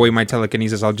they take away my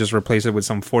telekinesis, I'll just replace it with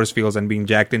some force fields and being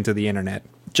jacked into the internet.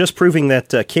 Just proving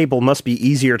that Cable must be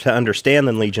easier to understand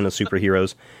than Legion of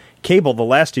Superheroes. Cable, the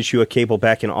last issue of Cable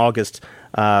back in August,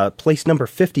 placed number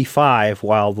 55,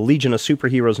 while the Legion of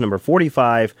Superheroes number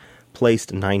 45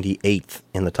 placed 98th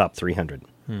in the top 300.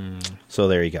 So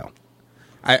there you go.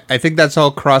 I think that's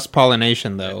all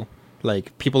cross-pollination, though.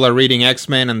 Like, people are reading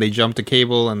X-Men, and they jump to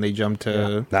Cable, and they jump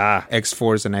to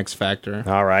X-Force and X-Factor.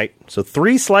 All right. So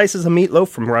 3 slices of meatloaf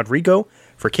from Rodrigo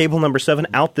for Cable number 7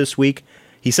 out this week.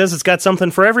 He says it's got something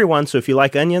for everyone, so if you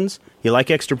like onions, you like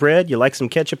extra bread, you like some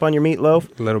ketchup on your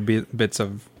meatloaf, Little bits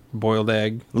of boiled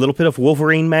egg. a little bit of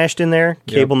Wolverine mashed in there,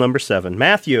 Cable number 7.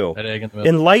 Matthew, That egg in the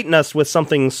middle. enlighten us with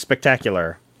something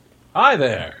spectacular. Hi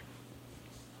there.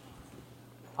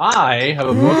 I have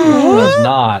a book which does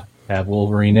not have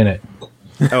Wolverine in it,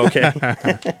 Okay.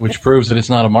 which proves that it's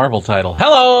not a Marvel title.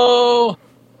 Hello!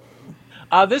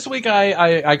 This week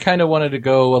I kind of wanted to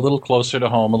go a little closer to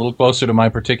home, a little closer to my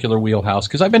particular wheelhouse,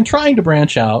 because I've been trying to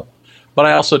branch out, but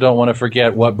I also don't want to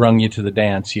forget what brung you to the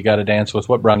dance. You got to dance with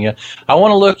what brung you. I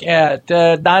want to look at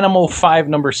Dynamo 5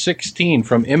 number 16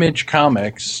 from Image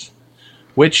Comics,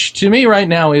 which to me right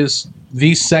now is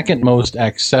the second most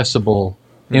accessible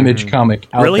Image comic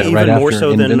out Really? there, right Even more after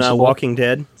so than Invincible. Walking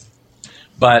Dead?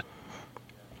 But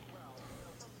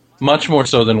much more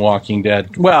so than Walking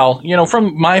Dead. Well, you know,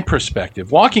 from my perspective,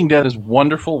 Walking Dead is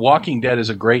wonderful. Walking Dead is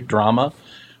a great drama.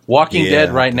 Walking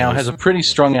Dead right now has a pretty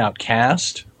strung out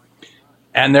cast.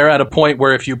 And they're at a point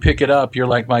where if you pick it up, you're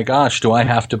like, my gosh, do I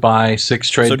have to buy 6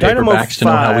 trade So Dynamo paperbacks to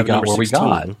know how we 5, got number where we 16.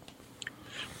 got?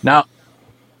 Now,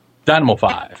 Dynamo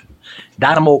 5.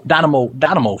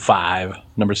 Dynamo 5,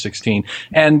 number 16.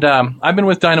 And I've been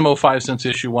with Dynamo 5 since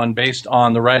issue 1, based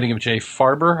on the writing of Jay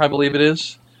Farber, I believe it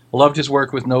is. I loved his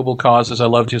work with Noble Causes. I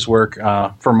loved his work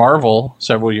for Marvel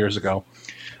several years ago.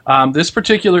 This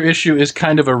particular issue is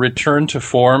kind of a return to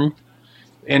form.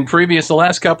 In the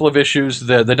last couple of issues,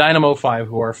 the Dynamo 5,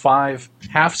 who are 5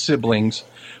 half-siblings,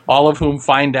 all of whom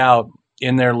find out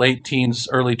in their late teens,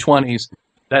 early 20s,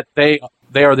 that they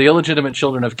are the illegitimate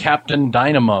children of Captain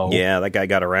Dynamo. Yeah, that guy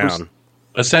got around.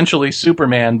 Essentially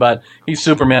Superman, but he's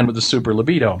Superman with a super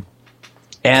libido.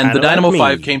 And Kinda the Dynamo like me.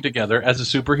 5 came together as a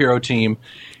superhero team,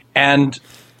 and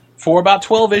for about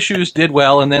 12 issues did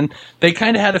well, and then they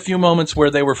kind of had a few moments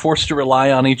where they were forced to rely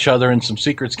on each other and some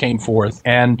secrets came forth,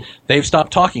 and they've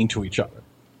stopped talking to each other.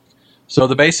 So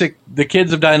the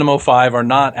kids of Dynamo 5 are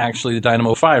not actually the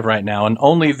Dynamo 5 right now, and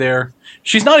only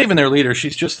she's not even their leader,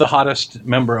 she's just the hottest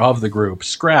member of the group.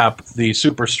 Scrap, the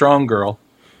super strong girl,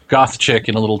 goth chick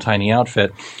in a little tiny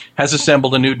outfit, has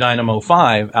assembled a new Dynamo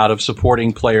 5 out of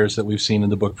supporting players that we've seen in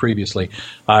the book previously.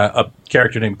 A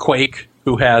character named Quake,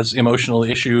 who has emotional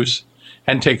issues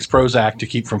and takes Prozac to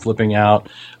keep from flipping out.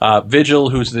 Vigil,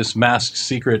 who's this masked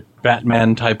secret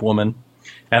Batman-type woman.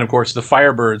 And, of course, the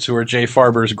Firebirds, who are Jay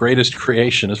Farber's greatest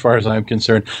creation, as far as I'm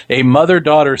concerned. A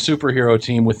mother-daughter superhero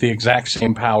team with the exact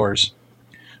same powers,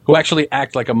 who actually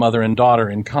act like a mother and daughter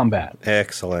in combat.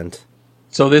 Excellent.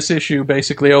 So this issue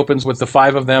basically opens with the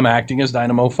 5 of them acting as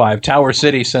Dynamo 5. Tower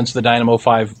City, since the Dynamo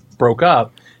 5 broke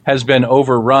up, has been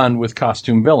overrun with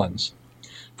costume villains.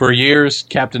 For years,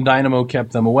 Captain Dynamo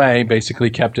kept them away,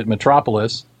 basically kept it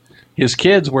Metropolis. his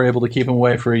kids were able to keep him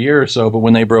away for a year or so, but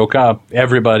when they broke up,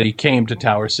 everybody came to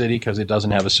Tower City because it doesn't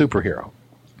have a superhero.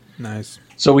 Nice.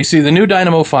 So we see the new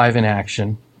Dynamo 5 in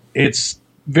action. It's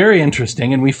very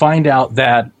interesting, and we find out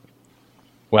that,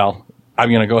 well, I'm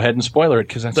going to go ahead and spoiler it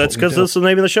because that's because that's the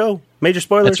name of the show. Major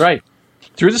spoilers. That's right.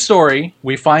 Through the story,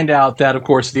 we find out that, of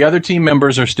course, the other team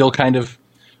members are still kind of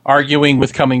arguing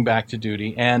with coming back to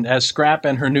duty, and as Scrap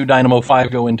and her new Dynamo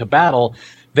 5 go into battle,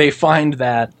 they find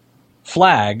that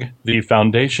Flag, the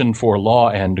Foundation for Law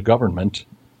and Government,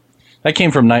 that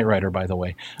came from Knight Rider, by the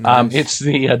way. Nice. It's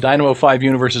the Dynamo 5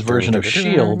 Universe's version of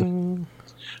S.H.I.E.L.D.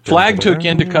 Flag took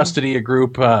into custody a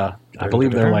group, I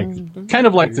believe they're like, kind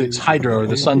of like the Hydra or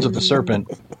the Sons of the Serpent.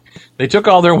 They took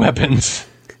all their weapons,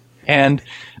 and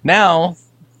now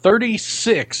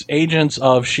 36 agents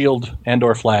of S.H.I.E.L.D. and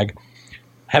or Flag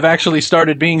have actually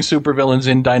started being supervillains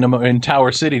in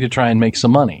Tower City to try and make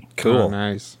some money. Cool. Oh,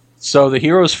 nice. So the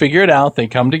heroes figure it out. They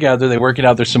come together. They work it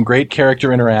out. There's some great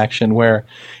character interaction where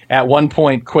at one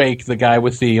point Quake, the guy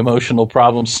with the emotional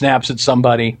problem, snaps at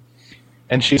somebody,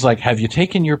 and she's like, "Have you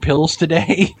taken your pills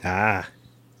today?" Ah.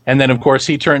 And then, of course,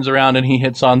 he turns around and he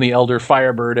hits on the elder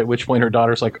Firebird, at which point her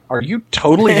daughter's like, "Are you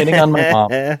totally hitting on my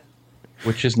mom?"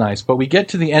 Which is nice. But we get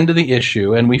to the end of the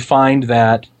issue, and we find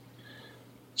that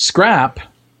Scrap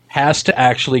has to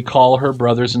actually call her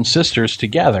brothers and sisters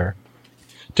together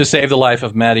to save the life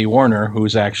of Maddie Warner,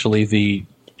 who's actually the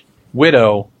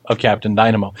widow of Captain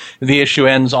Dynamo. The issue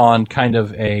ends on kind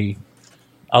of a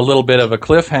little bit of a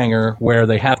cliffhanger where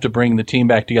they have to bring the team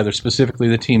back together, specifically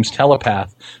the team's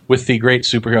telepath, with the great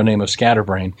superhero name of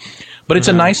Scatterbrain. But it's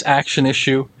a nice action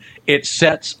issue. It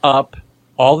sets up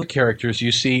all the characters.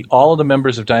 You see all of the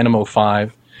members of Dynamo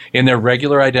 5 in their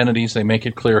regular identities. They make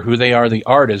it clear who they are. The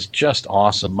art is just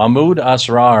awesome. Mahmoud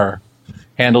Asrar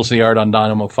handles the art on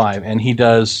Dynamo 5, and he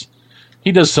does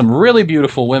some really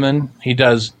beautiful women. He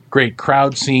does great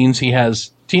crowd scenes. He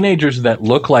has teenagers that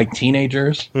look like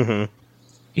teenagers. Mm-hmm.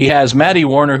 He has Maddie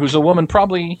Warner, who's a woman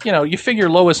probably, you figure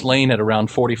Lois Lane at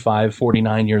around 45,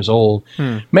 49 years old,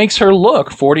 makes her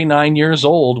look 49 years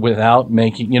old without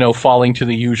making, falling to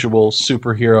the usual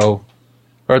superhero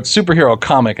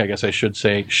comic, I guess I should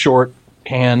say,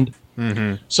 shorthand.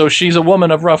 Mm-hmm. So she's a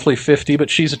woman of roughly 50, but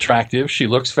she's attractive. She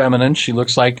looks feminine. She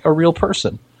looks like a real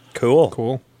person.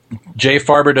 Cool. Jay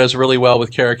Farber does really well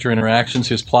with character interactions.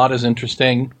 His plot is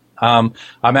interesting. I'm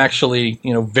actually,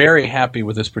 very happy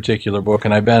with this particular book,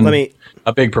 and I've been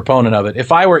a big proponent of it.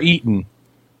 If I were eaten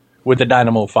with the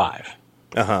Dynamo 5,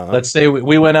 let's say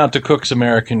we went out to Cook's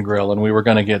American Grill and we were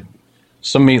going to get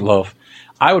some meatloaf,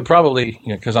 I would probably,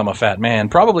 because I'm a fat man,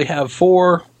 probably have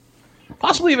 4,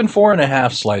 possibly even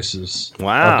 4.5 slices of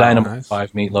Dynamo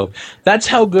 5 meatloaf. That's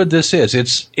how good this is.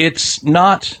 It's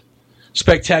not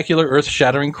spectacular,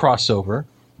 earth-shattering crossover,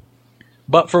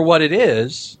 but for what it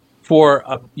is, for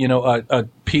a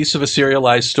piece of a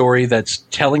serialized story that's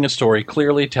telling a story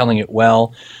clearly, telling it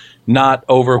well, not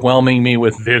overwhelming me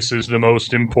with this is the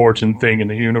most important thing in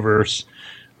the universe,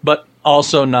 but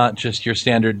also not just your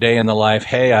standard day in the life,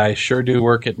 hey, I sure do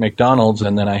work at McDonald's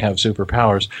and then I have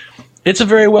superpowers. It's a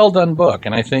very well done book,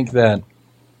 and I think that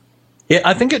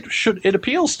it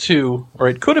appeals to, or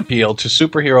it could appeal to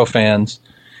superhero fans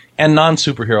and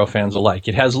non-superhero fans alike.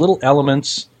 It has little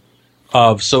elements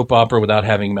of soap opera without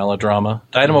having melodrama.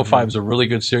 Dynamo 5 is a really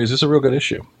good series. It's a real good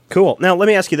issue. Cool. Now, let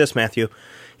me ask you this, Matthew.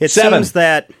 It 7. seems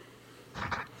that...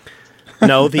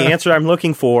 No, the answer I'm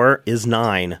looking for is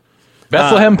 9.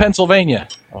 Bethlehem, Pennsylvania.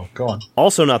 Oh, go on.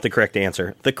 Also not the correct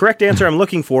answer. The correct answer I'm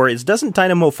looking for is, doesn't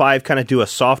Dynamo 5 kind of do a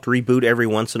soft reboot every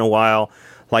once in a while?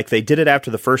 Like they did it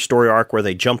after the first story arc where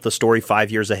they jumped the story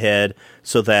 5 years ahead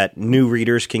so that new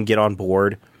readers can get on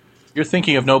board. You're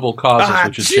thinking of Noble Causes,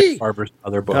 which is Jim Farber's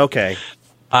other book. Okay.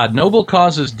 Noble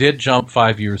Causes did jump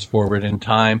 5 years forward in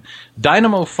time.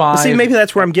 Dynamo 5... See, maybe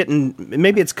that's where I'm getting...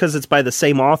 Maybe it's because it's by the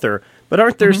same author, but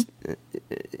aren't there...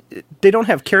 They don't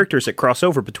have characters that cross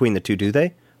over between the two, do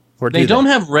they? Or do they don't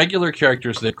have regular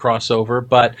characters that cross over,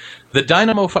 but the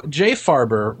Dynamo... Jay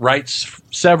Farber writes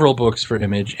several books for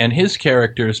Image, and his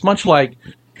characters, much like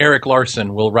Eric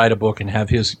Larson will write a book and have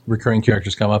his recurring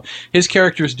characters come up, his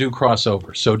characters do cross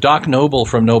over. So Doc Noble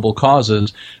from Noble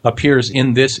Causes appears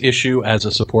in this issue as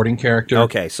a supporting character.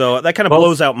 Okay, so that kind of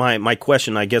blows out my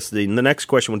question. I guess the next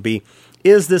question would be,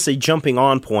 is this a jumping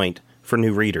on point for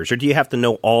new readers, or do you have to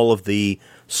know all of the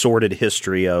sordid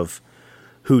history of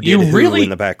who did who in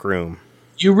the back room?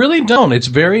 You really don't. It's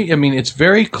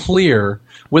very clear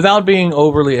without being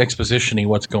overly exposition-y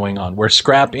what's going on. Where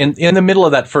Scrap, in the middle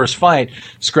of that first fight,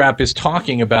 Scrap is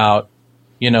talking about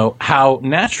how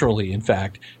naturally, in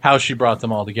fact, how she brought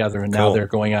them all together, and now Cool. they're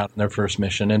going out on their first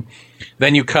mission. And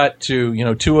then you cut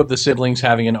to, two of the siblings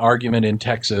having an argument in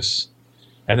Texas,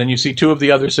 and then you see two of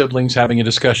the other siblings having a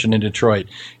discussion in Detroit.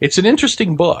 It's an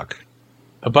interesting book,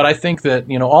 but I think that,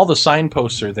 all the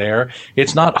signposts are there.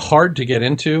 It's not hard to get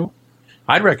into.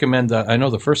 I'd recommend I know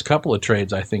the first couple of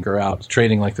trades, I think, are out,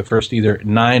 trading like the first either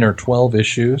 9 or 12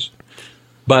 issues.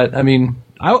 But, I mean,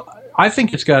 I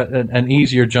think it's got an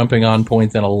easier jumping on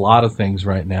point than a lot of things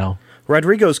right now.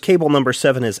 Rodrigo's Cable number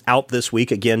 7 is out this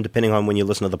week, again, depending on when you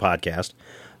listen to the podcast.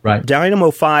 Right.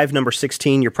 Dynamo 5, number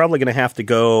 16, you're probably going to have to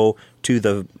go to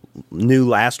the new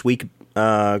last week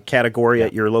category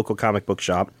at your local comic book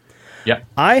shop. Yeah.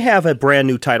 I have a brand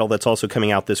new title that's also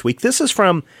coming out this week. This is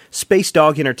from Space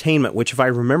Dog Entertainment, which, if I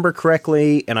remember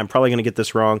correctly, and I'm probably going to get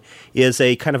this wrong, is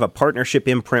a kind of a partnership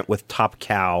imprint with Top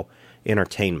Cow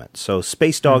Entertainment. So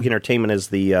Space Dog Entertainment is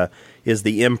the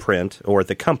imprint, or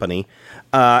the company.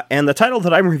 And the title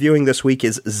that I'm reviewing this week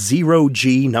is Zero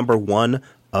G number 1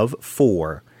 of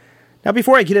 4. Now,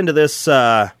 before I get into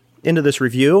this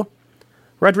review,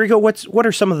 Rodrigo, what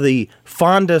are some of the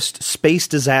fondest space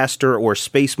disaster or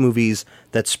space movies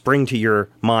that spring to your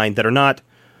mind that are not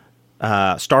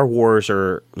Star Wars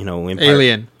or Empire?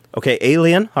 Alien. Okay,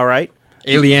 Alien. All right.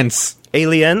 Aliens.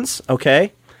 Aliens.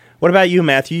 Okay. What about you,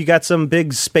 Matthew? You got some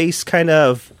big space kind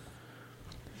of.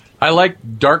 I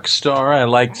like Dark Star. I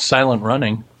like Silent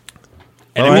Running.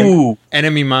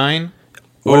 Enemy Mine.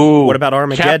 What about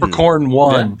Armageddon? Capricorn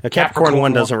 1. Yeah. Capricorn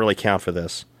 1 doesn't really count for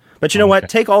this. But you know what?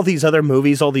 Take all these other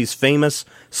movies, all these famous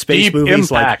space Deep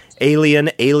movies Impact. like Alien,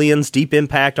 Aliens, Deep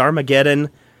Impact, Armageddon,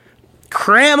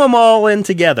 cram them all in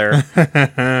together,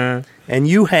 and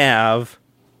you have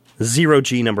Zero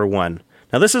G number 1.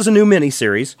 Now, this is a new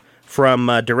miniseries from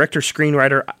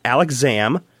director-screenwriter Alex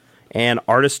Zamm and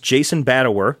artist Jason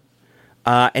Badower,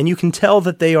 and you can tell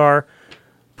that they are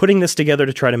putting this together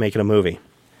to try to make it a movie.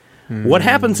 What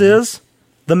happens is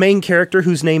the main character,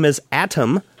 whose name is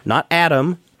Atom, not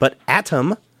Adam, but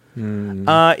Atom,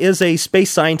 is a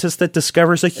space scientist that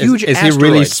discovers a huge Is asteroid.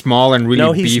 he really small and really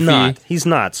No, he's beefy? not. He's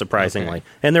not, surprisingly. Okay.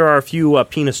 And there are a few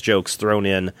penis jokes thrown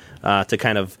in to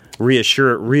kind of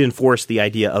reinforce the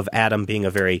idea of Adam being a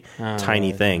very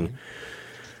tiny thing.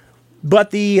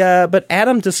 But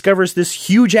Adam discovers this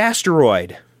huge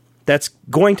asteroid that's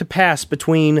going to pass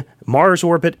between Mars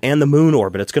orbit and the Moon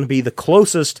orbit. It's going to be the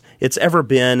closest it's ever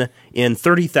been in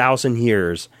 30,000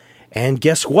 years. And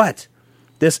guess what?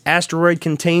 This asteroid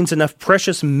contains enough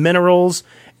precious minerals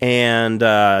and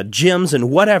gems and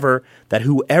whatever that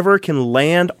whoever can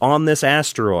land on this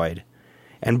asteroid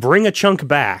and bring a chunk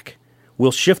back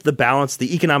will shift the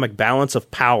economic balance of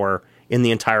power in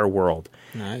the entire world.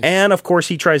 Nice. And, of course,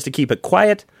 he tries to keep it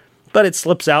quiet, but it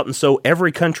slips out, and so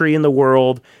every country in the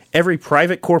world, every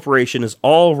private corporation is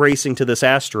all racing to this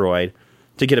asteroid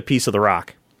to get a piece of the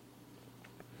rock.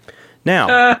 Now,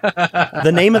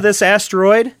 the name of this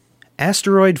asteroid,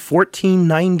 Asteroid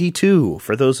 1492,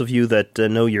 for those of you that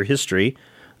know your history.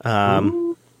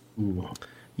 Yeah,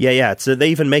 they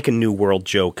even make a New World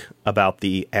joke about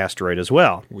the asteroid as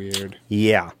well. Weird.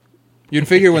 Yeah. You'd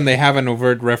figure when they have an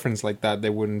overt reference like that, they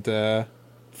wouldn't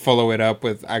follow it up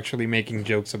with actually making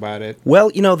jokes about it. Well,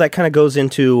 that kind of goes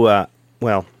into,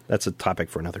 that's a topic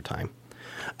for another time.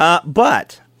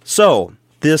 So,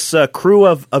 this crew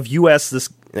of U.S., this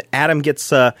Adam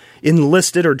gets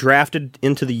enlisted or drafted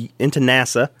into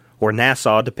NASA, or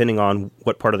Nassau, depending on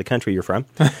what part of the country you're from,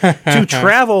 to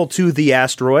travel to the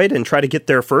asteroid and try to get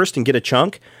there first and get a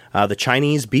chunk. The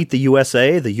Chinese beat the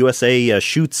USA. The USA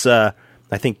shoots, I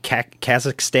think,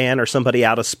 Kazakhstan or somebody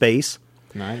out of space.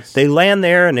 Nice. They land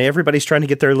there, and everybody's trying to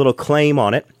get their little claim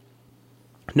on it.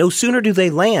 No sooner do they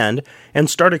land and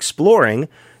start exploring,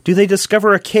 do they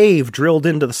discover a cave drilled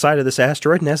into the side of this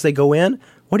asteroid, and as they go in,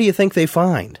 what do you think they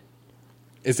find?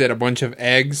 Is it a bunch of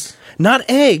eggs? Not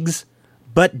eggs,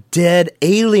 but dead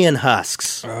alien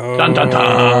husks. Oh. Dun, dun,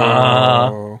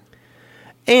 dun.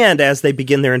 And as they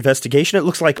begin their investigation, it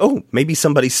looks like, maybe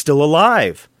somebody's still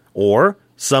alive. Or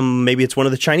maybe it's one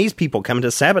of the Chinese people coming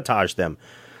to sabotage them.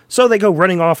 So they go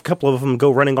running off, a couple of them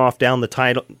go running off down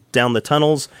the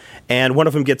tunnels, and one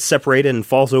of them gets separated and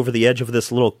falls over the edge of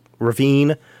this little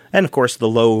ravine. And, of course, the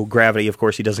low gravity, of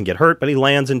course, he doesn't get hurt, but he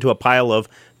lands into a pile of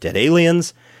dead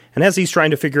aliens. And as he's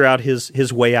trying to figure out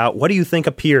his way out, what do you think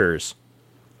appears?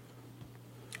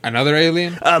 Another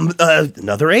alien?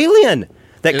 Another alien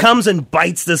that comes and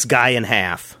bites this guy in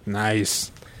half.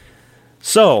 Nice.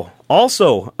 So,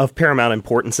 Also of paramount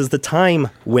importance is the time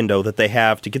window that they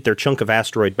have to get their chunk of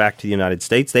asteroid back to the United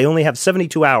States. They only have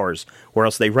 72 hours, or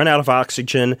else they run out of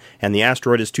oxygen, and the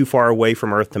asteroid is too far away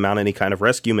from Earth to mount any kind of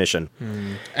rescue mission.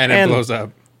 And it blows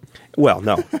up. Well,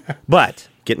 no, but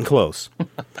getting close.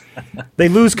 They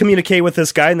lose communicate with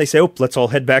this guy, and they say, oh, let's all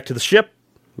head back to the ship.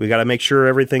 We got to make sure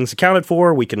everything's accounted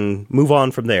for. We can move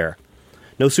on from there.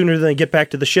 No sooner than they get back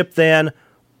to the ship than,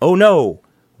 oh no,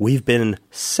 we've been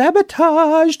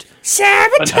sabotaged.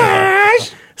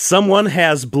 Sabotage! Someone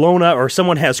has blown up, or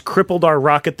someone has crippled our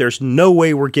rocket. There's no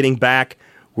way we're getting back.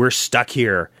 We're stuck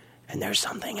here. And there's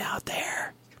something out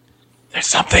there. There's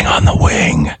something on the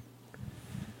wing.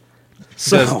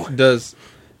 So Does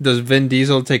Vin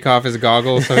Diesel take off his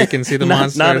goggles so he can see the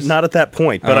monsters? Not at that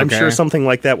point, but I'm Okay. sure something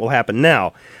like that will happen.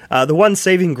 Now, the one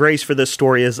saving grace for this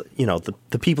story is,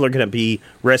 the people are going to be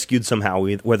rescued somehow,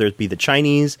 whether it be the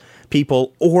Chinese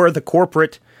people or the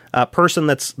corporate person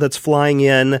that's flying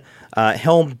in,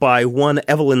 helmed by one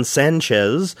Evelyn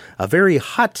Sanchez, a very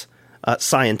hot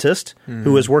scientist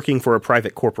who is working for a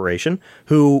private corporation,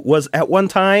 who was at one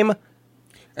time...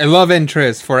 A love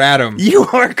interest for Adam. You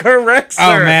are correct, sir.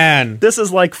 Oh, man. This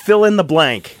is like fill in the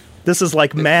blank. This is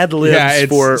like Mad Libs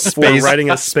for writing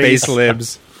a space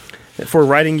libs. For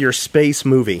writing your space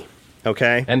movie.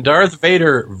 Okay? And Darth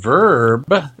Vader, verb.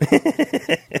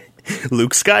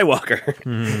 Luke Skywalker.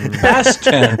 Past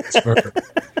tense verb.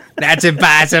 That's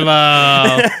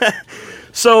impossible.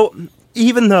 So,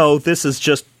 even though this is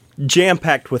just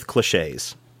jam-packed with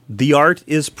cliches, the art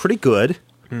is pretty good.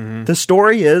 The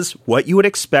story is what you would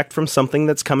expect from something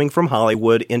that's coming from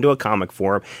Hollywood into a comic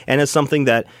form, and is something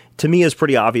that, to me, is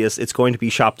pretty obvious it's going to be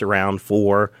shopped around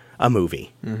for a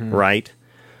movie, right?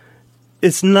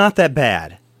 It's not that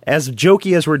bad. As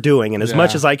jokey as we're doing, and as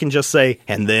much as I can just say,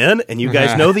 and then, and you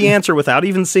guys know the answer without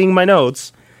even seeing my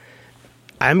notes,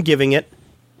 I'm giving it...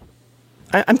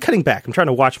 I'm cutting back. I'm trying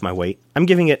to watch my weight. I'm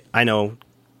giving it... I know...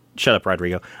 Shut up,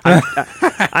 Rodrigo.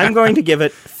 I'm going to give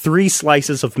it 3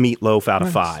 slices of meatloaf out of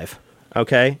 5.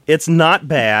 Okay? It's not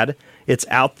bad. It's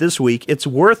out this week. It's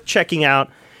worth checking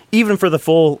out, even for the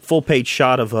full page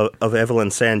shot of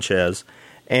Evelyn Sanchez,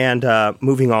 and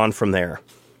moving on from there.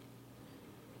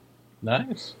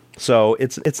 Nice. So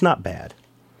it's not bad.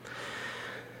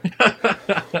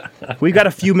 We've got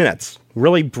a few minutes.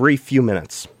 Really brief few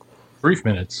minutes. Brief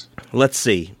minutes. Let's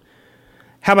see.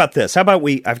 How about this?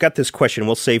 I've got this question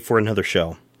we'll save for another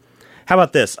show. How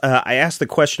about this? I asked the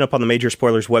question up on the Major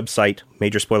Spoilers website,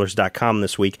 majorspoilers.com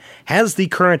this week. Has the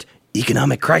current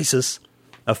economic crisis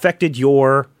affected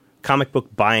your comic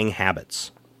book buying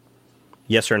habits?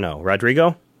 Yes or no?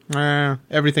 Rodrigo?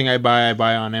 Everything I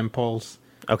buy on impulse.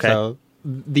 Okay. So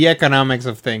the economics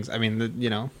of things, I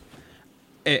mean,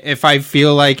 if I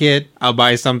feel like it, I'll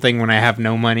buy something when I have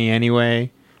no money anyway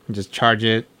and just charge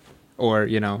it. Or,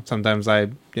 sometimes I,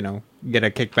 get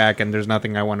a kickback and there's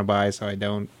nothing I want to buy, so I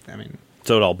don't. I mean...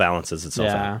 So it all balances itself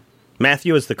yeah. out.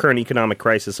 Matthew, is the current economic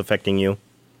crisis affecting you?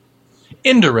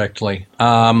 Indirectly.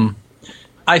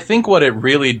 I think what it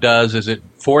really does is it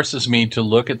forces me to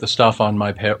look at the stuff on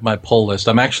my pull list.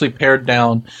 I'm actually pared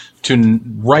down to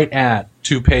right at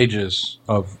 2 pages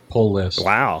of pull list.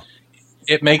 Wow.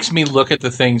 It makes me look at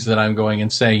the things that I'm going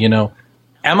and say,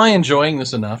 am I enjoying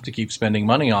this enough to keep spending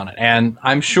money on it? And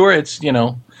I'm sure it's,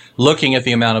 looking at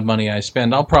the amount of money I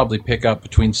spend, I'll probably pick up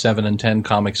between 7 and 10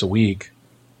 comics a week.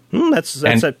 That's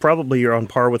probably you're on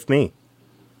par with me.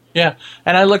 Yeah,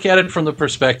 and I look at it from the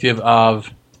perspective of,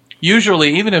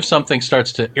 usually, even if something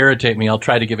starts to irritate me, I'll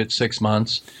try to give it 6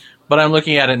 months. But I'm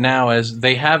looking at it now as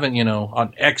they haven't,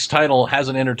 on X title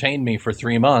hasn't entertained me for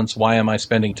 3 months. Why am I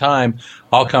spending time?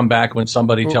 I'll come back when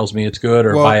somebody tells me it's good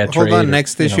or buy a trade. Hold on,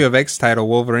 next issue of X title,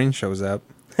 Wolverine shows up.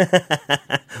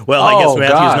 Well, I guess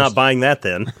Matthew's not buying that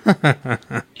then.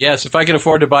 Yes, if I could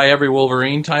afford to buy every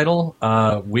Wolverine title,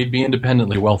 we'd be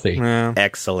independently wealthy. Yeah.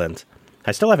 Excellent.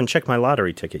 I still haven't checked my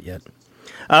lottery ticket yet.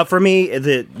 For me,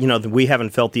 we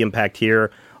haven't felt the impact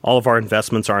here. All of our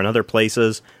investments are in other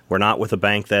places. We're not with a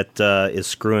bank that is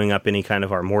screwing up any kind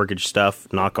of our mortgage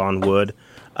stuff, knock on wood.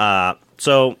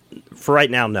 So, for right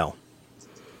now, no.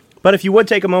 But if you would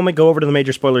take a moment, go over to the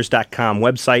Majorspoilers.com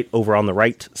website. Over on the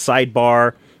right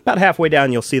sidebar, about halfway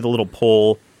down, you'll see the little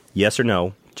poll. Yes or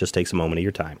no. Just takes a moment of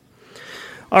your time.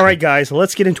 All right, guys,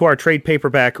 let's get into our trade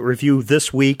paperback review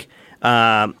this week.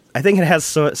 I think it has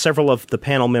several of the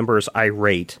panel members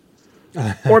irate.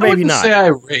 Or maybe not. I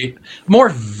wouldn't say irate, more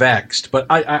vexed. But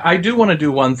I do want to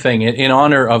do one thing in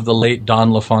honor of the late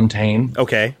Don LaFontaine.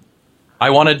 Okay. I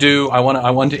want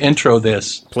to intro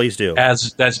this. Please do.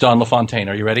 That's Don LaFontaine.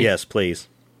 Are you ready? Yes, please.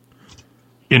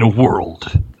 In a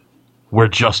world where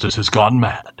justice has gone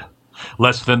mad,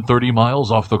 Less than 30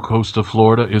 miles off the coast of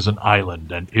Florida is an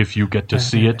island, and if you get to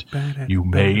see it, you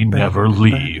may never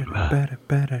leave.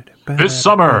 This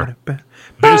summer,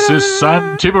 this is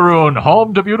San Tiburon,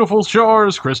 home to beautiful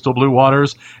shores, crystal blue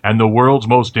waters, and the world's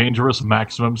most dangerous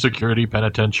maximum security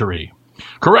penitentiary.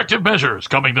 Corrective measures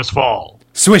coming this fall.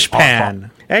 Swish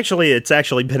pan. Actually, it's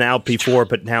actually been out before,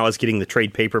 but now it's getting the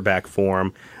trade paperback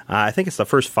form. I think it's the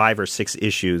first 5 or 6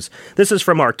 issues. This is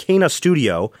from Arcana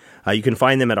Studio. You can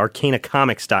find them at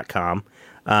arcanacomics.com.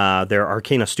 Their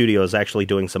Arcana Studio is actually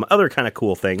doing some other kind of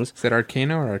cool things. Is it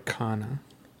Arcana or Arcana?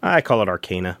 I call it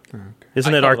Arcana. Oh, okay.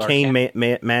 Isn't it arcane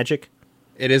magic?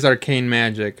 It is arcane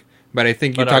magic, but I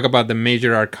think you talk about the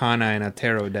major arcana in a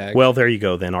tarot deck. Well, there you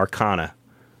go then, Arcana.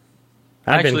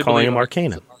 I've been calling them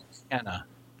Arcana.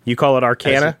 You call it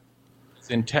Arcana? It's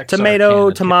in Texas.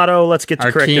 Tomato. Let's get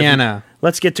to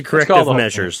corrective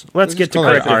measures. Let's get to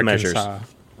corrective measures.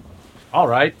 All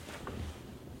right.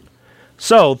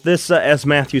 So this, as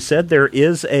Matthew said, there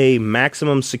is a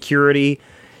maximum security.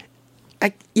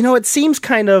 It seems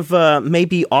kind of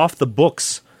maybe off the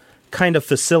books kind of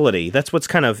facility. That's what's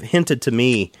kind of hinted to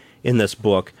me in this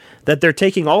book, that they're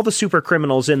taking all the super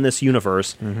criminals in this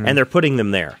universe and they're putting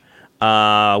them there.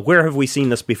 Where have we seen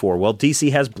this before? Well,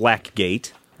 DC has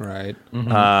Blackgate. Right.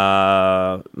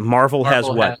 Marvel has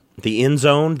what? The End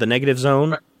Zone, the Negative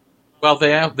Zone? Well,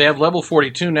 they have level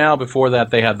 42 now. Before that,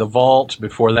 they had the Vault.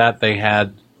 Before that, they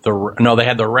had the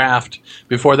Raft.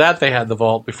 Before that, they had the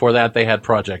Vault. Before that, they had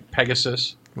Project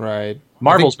Pegasus. Right.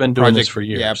 Marvel's been doing this for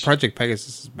years. Yeah, Project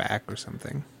Pegasus is back or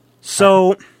something.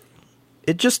 So,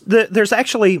 there's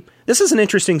actually, this is an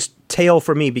interesting tale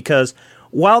for me because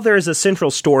while there is a central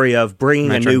story of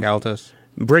bringing a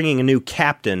new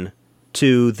captain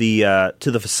to the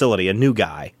facility, a new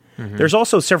guy, there's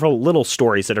also several little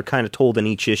stories that are kind of told in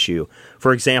each issue.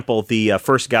 For example, the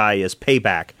first guy is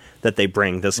Payback that they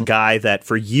bring. This guy that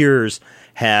for years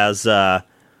has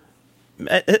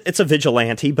it's a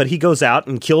vigilante, but he goes out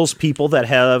and kills people that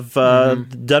have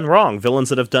done wrong, villains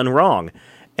that have done wrong,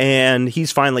 and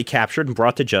he's finally captured and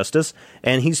brought to justice,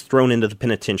 and he's thrown into the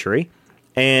penitentiary.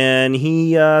 And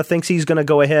he thinks he's going to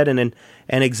go ahead and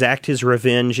exact his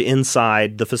revenge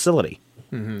inside the facility.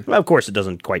 Well, of course, it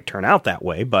doesn't quite turn out that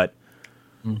way, but...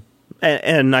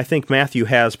 And I think Matthew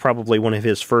has probably one of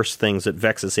his first things that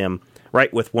vexes him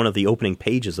right with one of the opening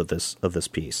pages of this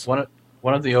piece. One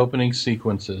of the opening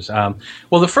sequences.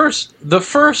 Well, the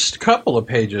first couple of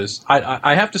pages,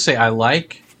 I have to say I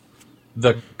like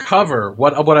the cover,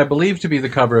 what I believe to be the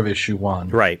cover of issue 1.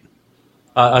 Right.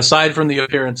 Aside from the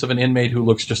appearance of an inmate who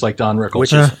looks just like Don Rickles.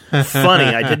 Which is funny.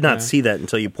 I did not see that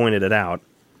until you pointed it out.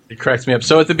 It cracks me up.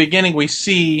 So at the beginning, we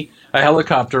see a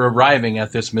helicopter arriving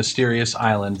at this mysterious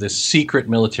island, this secret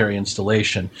military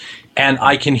installation. And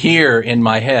I can hear in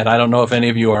my head, I don't know if any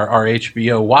of you are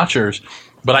HBO watchers,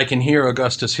 but I can hear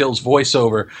Augustus Hill's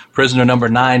voiceover, prisoner number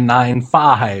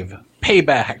 995,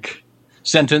 payback,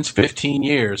 sentence 15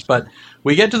 years. But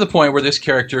we get to the point where this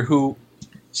character, who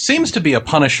seems to be a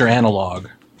Punisher analog,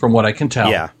 from what I can tell.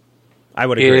 Yeah, I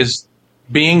would agree. Is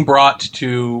being brought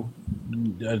to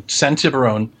San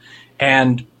Tiburon,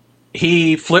 and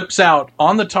he flips out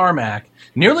on the tarmac,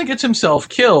 nearly gets himself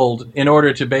killed in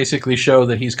order to basically show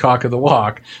that he's cock of the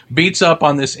walk, beats up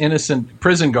on this innocent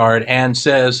prison guard, and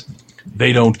says,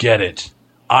 "They don't get it.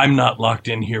 I'm not locked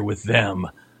in here with them.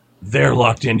 They're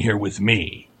locked in here with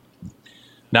me."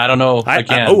 Now, I don't know,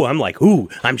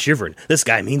 I'm shivering. This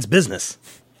guy means business.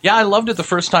 Yeah, I loved it the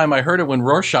first time I heard it when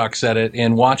Rorschach said it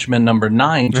in Watchmen number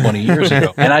 9 20 years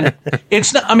ago. And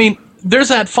there's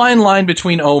that fine line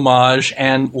between homage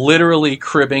and literally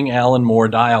cribbing Alan Moore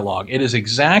dialogue. It is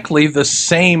exactly the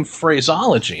same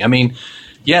phraseology. I mean,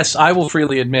 yes, I will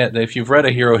freely admit that if you've read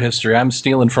A Hero History, I'm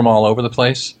stealing from all over the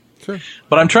place. Sure.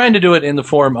 But I'm trying to do it in the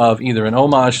form of either an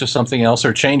homage to something else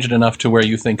or change it enough to where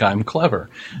you think I'm clever.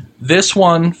 This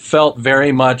one felt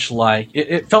very much like,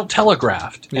 it felt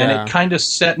telegraphed, and it kind of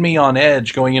set me on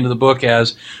edge going into the book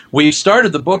as we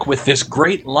started the book with this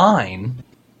great line,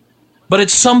 but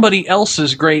it's somebody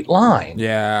else's great line.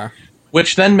 Yeah.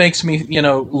 Which then makes me,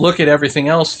 look at everything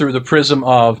else through the prism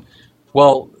of,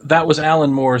 well, that was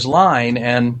Alan Moore's line,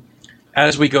 and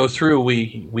as we go through,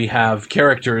 we have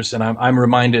characters, and I'm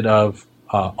reminded of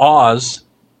Oz,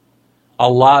 a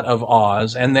lot of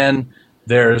Oz, and then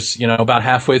there's, about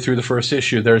halfway through the first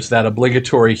issue, there's that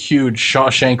obligatory huge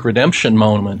Shawshank Redemption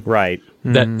moment, right?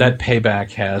 That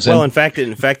Payback has. Well, in fact,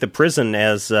 the prison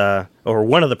or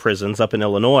one of the prisons up in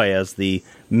Illinois, as the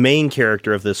main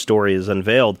character of this story is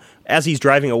unveiled, as he's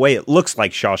driving away, it looks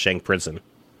like Shawshank Prison.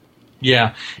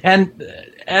 Yeah, and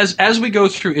as we go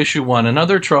through issue 1,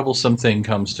 another troublesome thing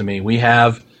comes to me. We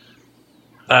have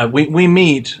we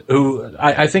meet who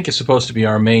I think is supposed to be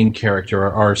our main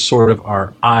character, our sort of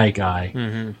our eye guy,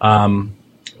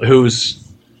 who's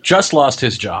just lost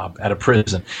his job at a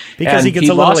prison because and he gets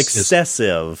a little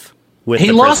excessive.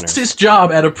 He lost his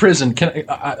job at a prison.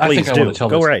 I think I want to tell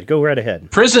this. Go right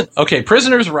ahead.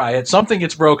 Prisoners riot. Something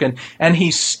gets broken, and he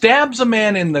stabs a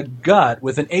man in the gut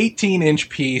with an 18-inch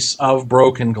piece of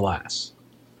broken glass.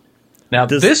 Now,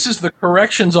 this is the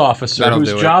corrections officer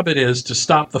whose job it is to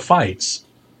stop the fights.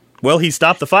 Well, he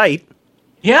stopped the fight.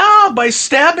 Yeah, by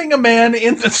stabbing a man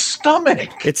in the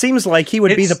stomach. It seems like he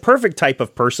would be the perfect type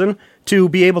of person to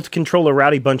be able to control a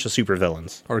rowdy bunch of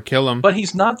supervillains. Or kill him. But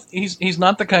he's not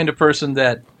the kind of person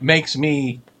that makes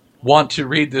me want to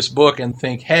read this book and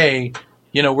think, hey,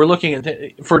 we're looking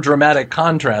at, for dramatic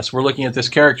contrast, we're looking at this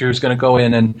character who's going to go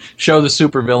in and show the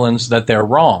supervillains that they're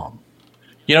wrong.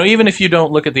 Even if you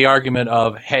don't look at the argument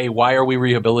of, hey, why are we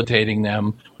rehabilitating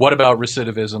them? What about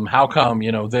recidivism? How come,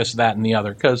 this, that, and the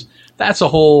other? Because that's a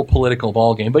whole political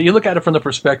ballgame. But you look at it from the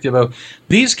perspective of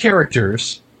these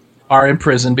characters are in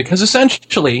prison because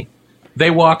essentially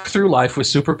they walk through life with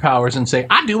superpowers and say,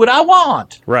 I do what I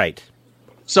want. Right.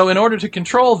 So in order to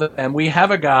control them, we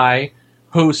have a guy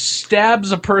who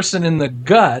stabs a person in the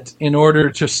gut in order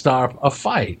to stop a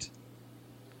fight.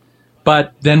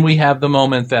 But then we have the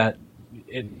moment that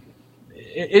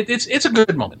it's a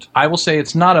good moment. I will say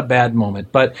it's not a bad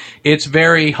moment, but it's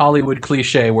very Hollywood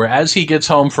cliche where as he gets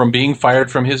home from being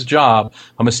fired from his job,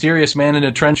 a mysterious man in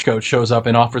a trench coat shows up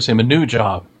and offers him a new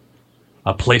job.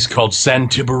 A place called San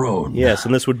Tiburon. Yes,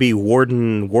 and this would be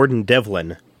Warden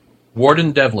Devlin.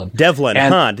 Warden Devlin. Devlin,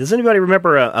 Does anybody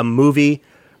remember a movie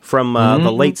from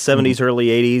the late 70s, early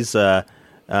 80s,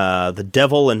 The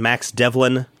Devil and Max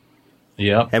Devlin?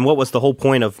 Yeah. And what was the whole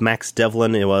point of Max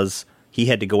Devlin? It was he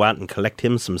had to go out and collect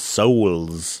him some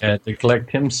souls. And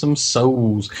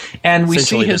we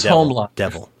see his home life.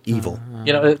 Devil. Evil.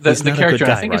 The character,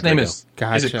 guy, I think his name is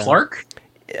it Clark?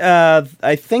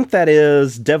 I think that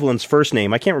is Devlin's first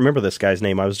name. I can't remember this guy's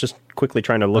name. I was just quickly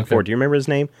trying to look for it. Do you remember his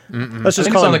name? Let's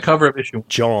just call him on the cover of issue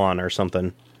John or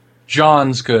something.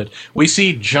 John's good. We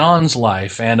see John's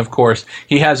life, and of course,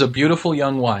 he has a beautiful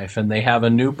young wife, and they have a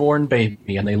newborn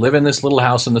baby, and they live in this little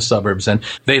house in the suburbs, and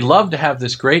they love to have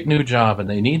this great new job, and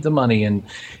they need the money, and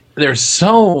there's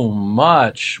so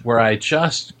much where I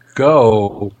just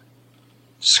go,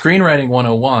 Screenwriting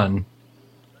 101,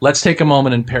 let's take a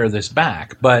moment and pare this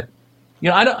back, but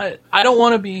I don't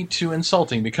want to be too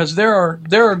insulting because there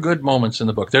are good moments in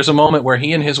the book. There's a moment where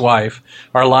he and his wife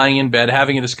are lying in bed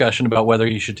having a discussion about whether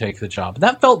he should take the job.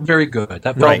 That felt very good.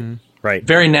 That felt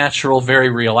very natural, very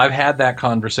real. I've had that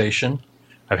conversation.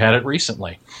 I've had it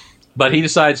recently. But he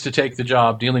decides to take the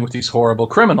job dealing with these horrible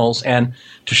criminals, and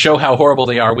to show how horrible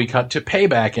they are, we cut to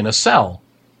Payback in a cell.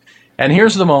 And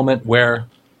here's the moment where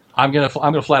I'm gonna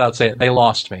flat out say it. They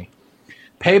lost me.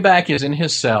 Payback is in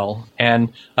his cell,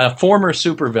 and a former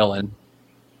supervillain,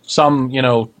 some,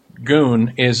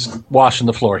 goon, is washing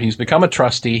the floor. He's become a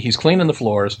trustee. He's cleaning the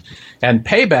floors. And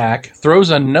Payback throws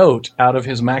a note out of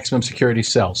his maximum security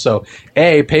cell. So,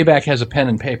 A, Payback has a pen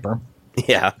and paper.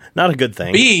 Yeah, not a good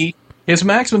thing. B, his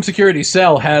maximum security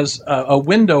cell has a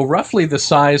window roughly the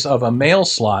size of a mail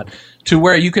slot to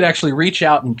where you could actually reach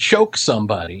out and choke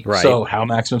somebody. Right. So how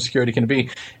maximum security can it be?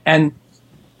 And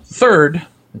third...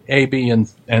 A, B,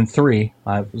 and 3.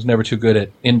 I was never too good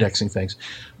at indexing things.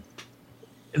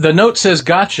 The note says,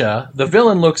 gotcha. The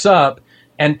villain looks up,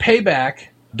 and Payback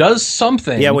does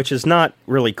something. Yeah, which is not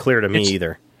really clear to me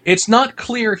either. It's not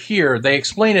clear here. They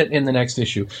explain it in the next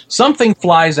issue. Something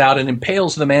flies out and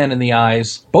impales the man in the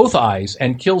eyes, both eyes,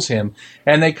 and kills him.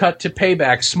 And they cut to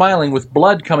Payback smiling with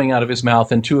blood coming out of his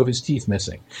mouth and 2 of his teeth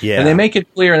missing. Yeah. And they make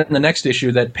it clear in the next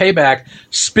issue that Payback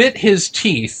spit his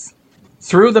teeth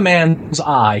through the man's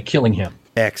eye, killing him.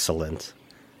 Excellent.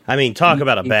 I mean, talk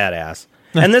about a badass.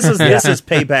 And this is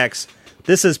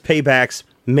Payback's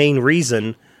main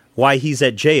reason why he's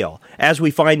at jail. As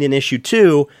we find in issue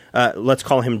 2, let's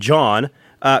call him John,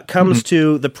 comes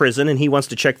to the prison and he wants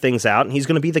to check things out, and he's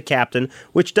going to be the captain,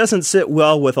 which doesn't sit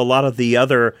well with a lot of the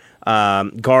other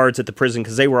guards at the prison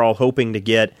because they were all hoping to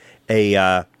get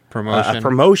a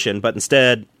promotion, but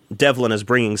instead Devlin is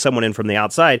bringing someone in from the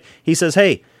outside. He says,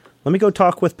 hey, let me go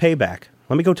talk with Payback.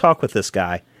 Let me go talk with this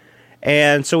guy.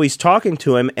 And so he's talking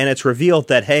to him, and it's revealed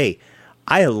that, hey,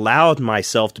 I allowed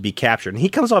myself to be captured. And he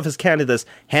comes off as kind of this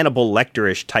Hannibal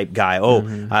Lecter-ish type guy.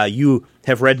 You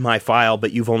have read my file,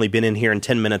 but you've only been in here in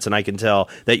 10 minutes, and I can tell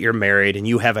that you're married, and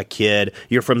you have a kid.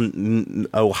 You're from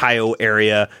Ohio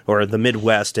area or the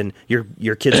Midwest, and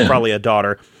your kid's probably a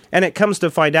daughter. And it comes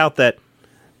to find out that,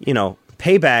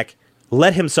 Payback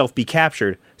let himself be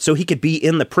captured so he could be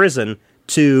in the prison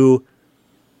to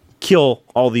kill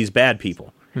all these bad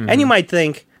people. And you might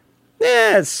think,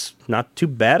 it's not too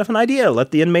bad of an idea.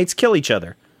 Let the inmates kill each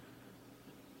other.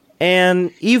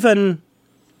 And even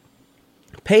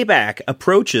Payback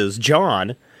approaches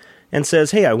John and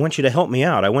says, hey, I want you to help me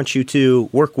out. I want you to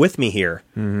work with me here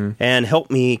and help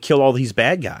me kill all these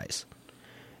bad guys.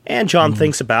 And John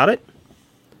thinks about it.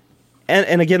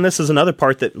 And again, this is another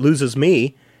part that loses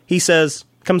me. He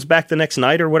comes back the next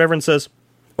night or whatever and says,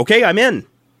 okay, I'm in.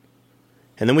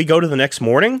 And then we go to the next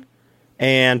morning,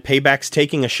 and Payback's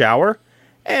taking a shower.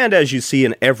 And as you see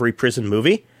in every prison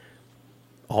movie,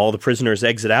 all the prisoners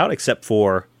exit out except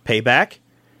for Payback.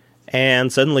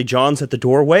 And suddenly John's at the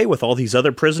doorway with all these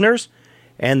other prisoners,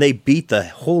 and they beat the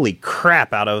holy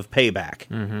crap out of Payback.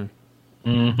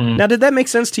 Now, did that make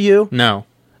sense to you? No.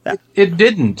 It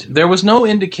didn't. There was no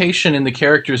indication in the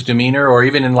character's demeanor or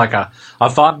even in like a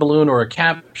thought balloon or a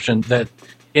caption that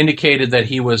indicated that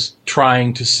he was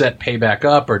trying to set Payback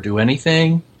up or do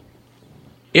anything.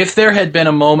 If there had been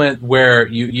a moment where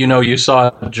you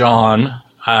saw John,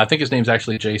 I think his name's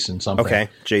actually Jason something. Okay,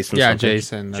 Jason. Yeah, something.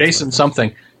 Jason. Jason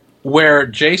something, where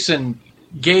Jason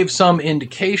gave some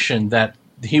indication that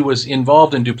he was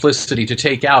involved in duplicity to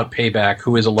take out Payback,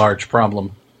 who is a large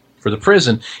problem for the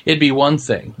prison, it'd be one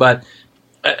thing. But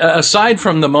aside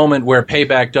from the moment where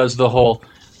Payback does the whole,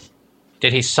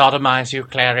 did he sodomize you,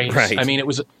 Clarice? Right. I mean, it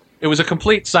was a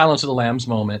complete Silence of the Lambs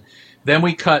moment. Then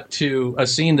we cut to a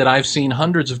scene that I've seen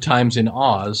hundreds of times in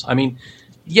Oz. I mean,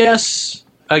 yes,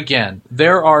 again,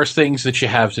 there are things that you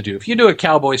have to do. If you do a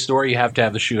cowboy story, you have to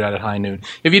have the shootout at high noon.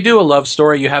 If you do a love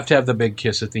story, you have to have the big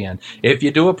kiss at the end. If you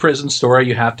do a prison story,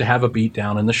 you have to have a beat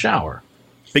down in the shower.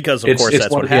 Because, of course,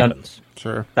 that's what happens.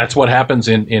 Sure. That's what happens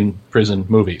in prison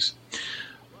movies.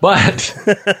 But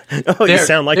you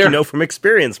sound like you know from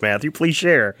experience, Matthew. Please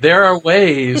share. There are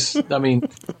ways. I mean,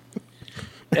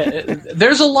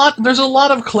 there's a lot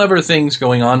of clever things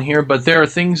going on here, but there are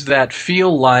things that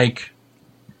feel like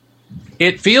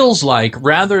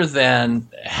rather than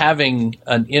having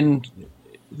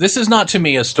this is not to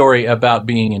me a story about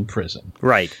being in prison.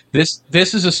 Right. This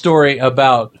is a story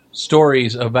about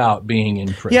stories about being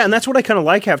in prison. Yeah, and that's what I kind of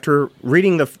like after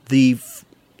reading the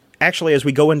actually, as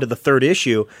we go into the third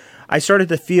issue, I started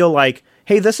to feel like,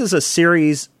 hey, this is a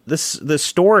series, this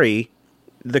story,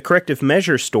 the corrective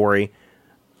measure story,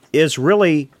 is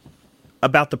really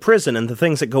about the prison and the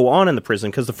things that go on in the prison,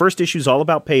 because the first issue is all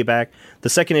about Payback, the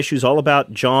second issue is all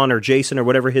about John or Jason or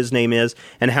whatever his name is,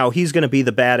 and how he's going to be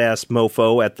the badass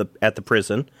mofo at the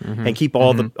prison and keep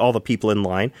all the people in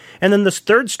line. And then this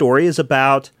third story is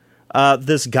about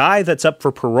this guy that's up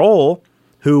for parole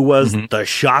who was the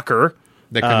shocker.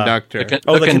 The conductor.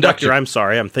 The conductor. I'm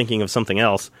sorry. I'm thinking of something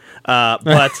else.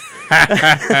 But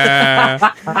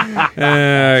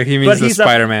he means the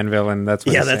Spider-Man villain. That's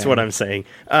what that's what I'm saying.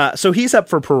 So he's up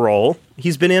for parole.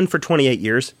 He's been in for 28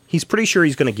 years. He's pretty sure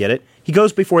he's going to get it. He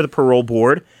goes before the parole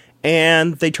board,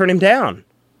 and they turn him down.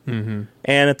 And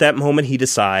at that moment, he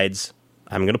decides,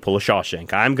 I'm going to pull a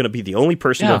Shawshank. I'm going to be the only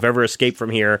person to have ever escaped from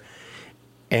here.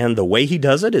 And the way he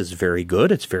does it is very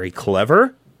good. It's very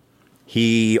clever.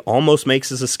 He almost makes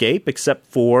his escape, except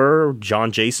for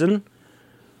John Jason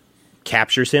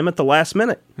captures him at the last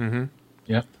minute.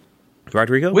 Yeah.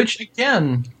 Rodrigo? Which,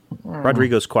 again...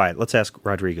 Rodrigo's quiet. Let's ask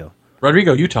Rodrigo.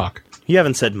 Rodrigo, you talk. You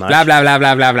haven't said much. Blah, blah, blah,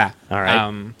 blah, blah, blah. All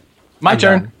right. My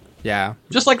turn. Done. Yeah.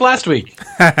 Just like last week.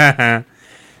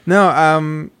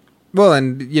 No, well,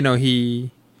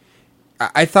 and,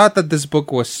 I thought that this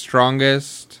book was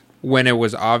strongest when it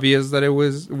was obvious that it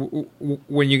was,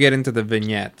 when you get into the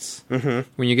vignettes.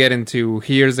 When you get into,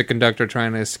 here's the conductor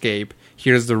trying to escape,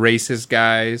 here's the racist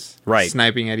guys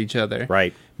sniping at each other.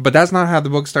 Right. But that's not how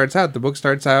the book starts out. The book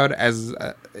starts out as,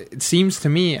 it seems to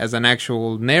me, as an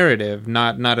actual narrative,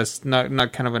 not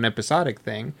kind of an episodic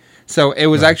thing. So it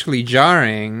was actually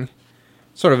jarring,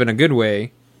 sort of in a good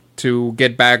way, to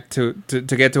get back to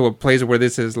get to a place where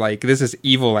this is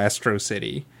evil Astro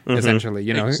City, essentially.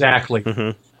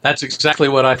 Exactly. That's exactly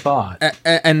what I thought.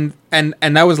 And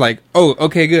I was like, oh,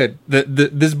 okay, good.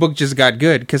 This book just got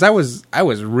good, because I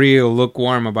was real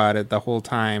lukewarm about it the whole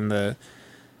time.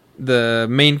 The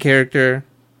main character,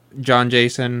 John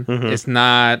Jason, is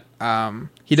not.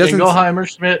 He doesn't. Jingleheimer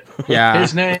Schmidt. Yeah,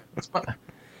 his name.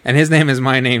 And his name is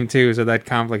my name too, so that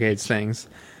complicates things.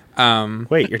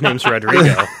 Wait, your name's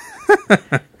Rodrigo.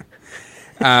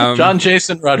 John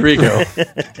Jason Rodrigo.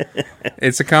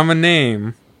 It's a common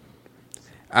name.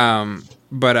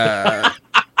 But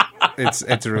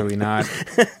it's really not.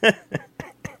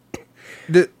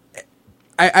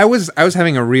 I was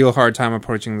having a real hard time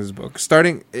approaching this book,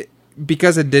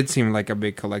 because it did seem like a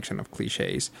big collection of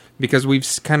cliches. Because we've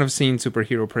kind of seen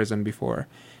superhero prison before.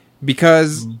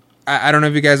 Because I don't know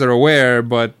if you guys are aware,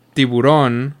 but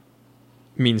tiburón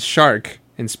means shark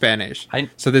in Spanish. I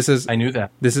knew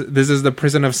that. This is the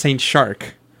prison of Saint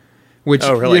Shark, which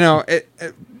really?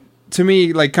 To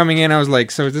me, like coming in, I was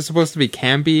like, so is this supposed to be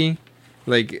campy?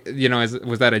 Like,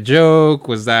 was that a joke?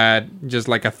 Was that just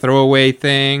like a throwaway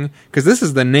thing? Because this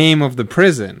is the name of the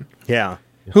prison. Yeah.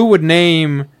 Who would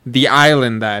name the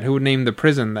island that? Who would name the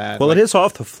prison that? Well, it is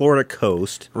off the Florida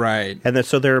coast, right? And then,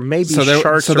 so there may be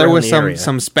sharks. So there was the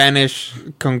some Spanish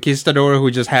conquistador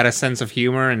who just had a sense of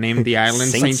humor and named the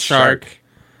island Saint Shark.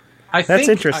 That's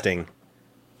interesting.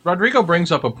 Rodrigo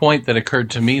brings up a point that occurred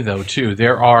to me, though, too.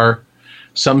 There are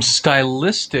some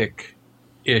stylistic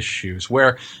issues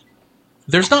where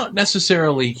there's not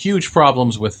necessarily huge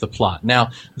problems with the plot.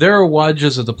 Now, there are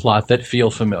wedges of the plot that feel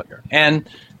familiar. And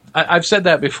I've said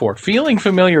that before. Feeling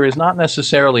familiar is not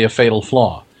necessarily a fatal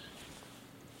flaw.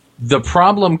 The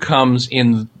problem comes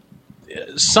in,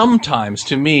 sometimes,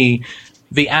 to me,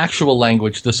 the actual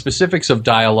language, the specifics of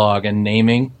dialogue and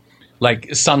naming.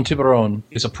 Like, San Tiburon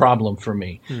is a problem for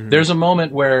me. Mm-hmm. There's a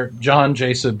moment where John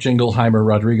Jacob Jingleheimer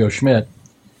Rodrigo Schmidt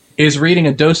is reading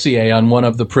a dossier on one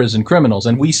of the prison criminals,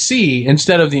 and we see,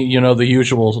 instead of the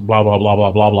usual blah, blah, blah,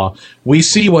 blah, blah, blah, we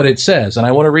see what it says, and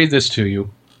I want to read this to you,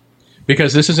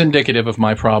 because this is indicative of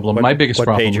my problem, my biggest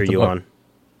problem. What page are you on?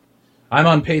 I'm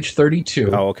on page 32.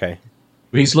 Oh, okay.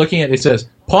 He's looking at, it says,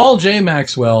 Paul J.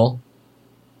 Maxwell,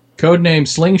 codename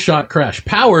Slingshot Crash,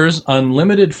 powers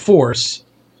unlimited force,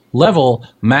 level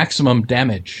maximum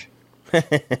damage.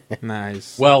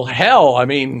 Nice. Well, hell, I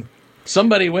mean,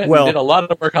 somebody went and did a lot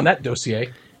of work on that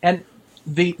dossier. And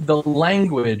the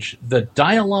language, the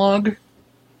dialogue,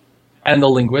 and the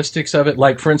linguistics of it,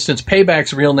 like, for instance,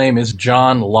 Payback's real name is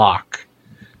John Locke.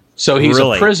 So he's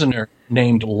a prisoner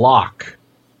named Locke.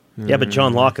 Yeah, but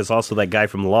John Locke is also that guy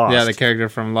from Lost. Yeah, the character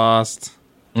from Lost.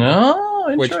 Oh,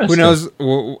 interesting. Which, who knows?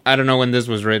 Well, I don't know when this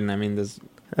was written. I mean, this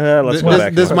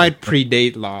might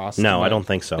predate Lost. No, I don't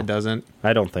think so. It doesn't?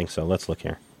 I don't think so. Let's look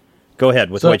here. Go ahead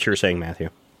with what you're saying, Matthew.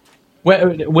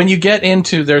 When you get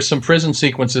into, there's some prison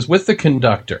sequences with the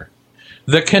conductor.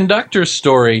 The conductor's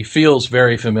story feels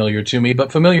very familiar to me,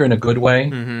 but familiar in a good way.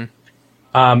 Mm-hmm.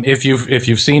 If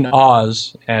you've seen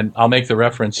Oz, and I'll make the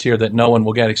reference here that no one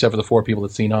will get except for the 4 people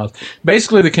that've seen Oz.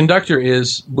 Basically, the conductor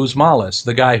is Busmalis,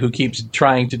 the guy who keeps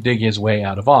trying to dig his way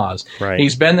out of Oz. Right.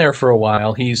 He's been there for a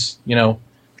while. He's,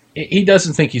 he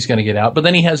doesn't think he's going to get out, but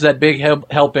then he has that big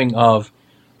helping of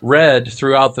Red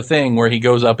throughout the thing where he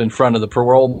goes up in front of the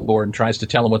parole board and tries to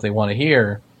tell them what they want to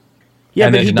hear. Yeah,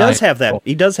 but he does have that.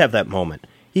 He does have that moment.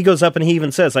 He goes up and he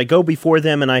even says, I go before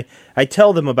them and I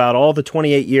tell them about all the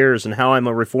 28 years and how I'm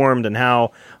a reformed and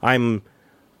how I'm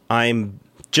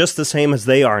just the same as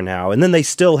they are now. And then they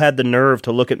still had the nerve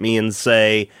to look at me and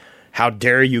say, how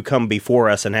dare you come before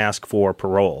us and ask for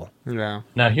parole? Yeah.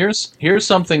 Now, here's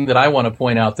something that I want to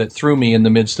point out that threw me in the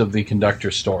midst of the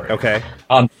conductor's story. Okay.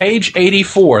 On page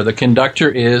 84, the conductor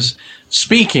is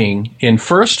speaking in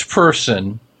first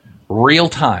person, real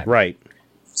time. Right.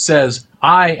 Says,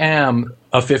 I am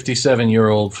a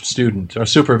 57-year-old student or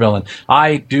supervillain.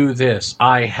 I do this.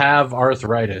 I have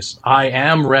arthritis. I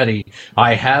am ready.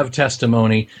 I have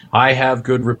testimony. I have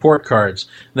good report cards.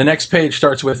 The next page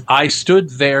starts with, I stood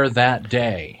there that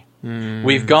day.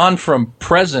 We've gone from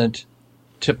present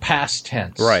to past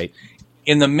tense. Right.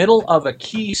 In the middle of a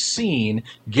key scene,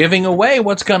 giving away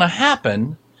what's going to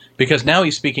happen, because now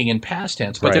he's speaking in past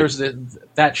tense. But there's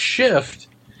that shift.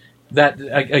 That,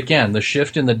 again, the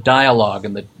shift in the dialogue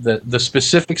and the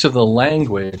specifics of the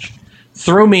language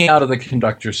threw me out of the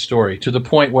conductor's story to the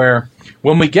point where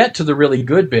when we get to the really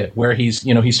good bit where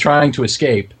he's trying to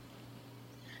escape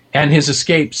and his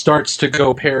escape starts to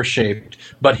go pear-shaped,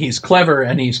 but he's clever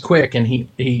and he's quick and he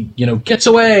gets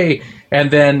away, and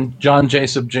then John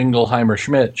Jacob Jingleheimer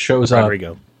Schmidt shows up.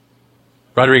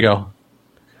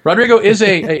 Rodrigo is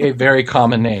a very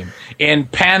common name. In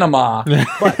Panama.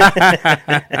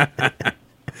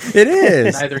 It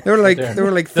is. There were like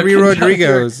 3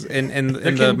 Rodrigos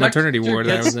in the maternity ward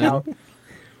that I was in.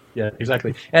 Yeah,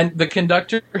 exactly. And the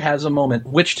conductor has a moment,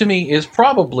 which to me is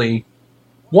probably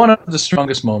one of the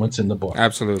strongest moments in the book.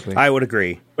 Absolutely. I would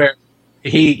agree. Where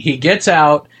he gets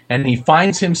out and he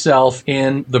finds himself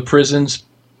in the prison's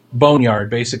boneyard,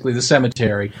 basically the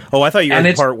cemetery. Oh, I thought you were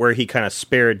the part where he kind of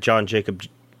spared John Jacob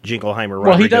Jingleheimer.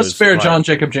 Well, he does spare John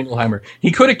Jacob Jingleheimer.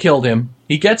 He could have killed him.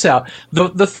 He gets out.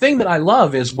 The thing that I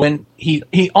love is when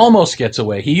he almost gets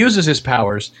away. He uses his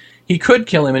powers. He could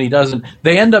kill him and he doesn't.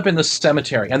 They end up in the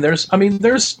cemetery. And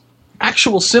there's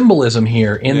actual symbolism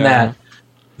here in that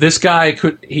this guy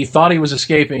he thought he was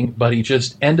escaping, but he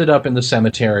just ended up in the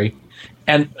cemetery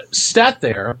and sat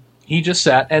there. He just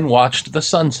sat and watched the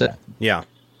sunset. Yeah.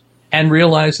 and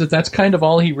realized that that's kind of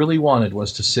all he really wanted,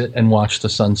 was to sit and watch the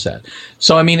sunset.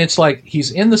 So, I mean, it's like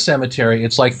he's in the cemetery.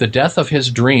 It's like the death of his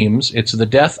dreams. It's the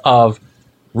death of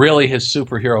really his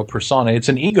superhero persona. It's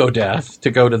an ego death,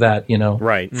 to go to that,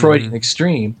 Right. Freudian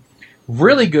extreme.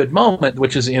 Really good moment,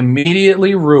 which is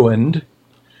immediately ruined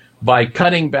by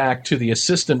cutting back to the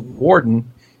assistant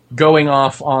warden going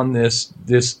off on this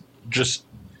just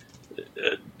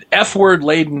F-word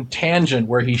laden tangent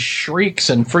where he shrieks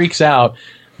and freaks out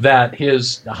that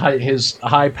his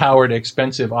high-powered,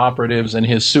 expensive operatives and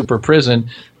his super prison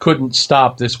couldn't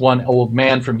stop this one old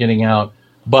man from getting out.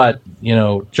 But,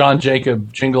 John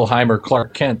Jacob Jingleheimer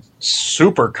Clark Kent,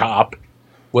 super cop,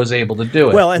 was able to do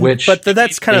it. Well, but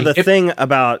that's kind of the thing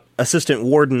about Assistant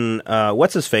Warden,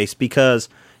 what's-his-face, because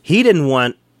he didn't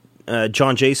want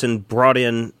John Jason brought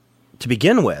in to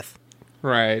begin with.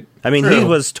 Right. I mean, he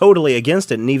was totally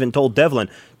against it and even told Devlin,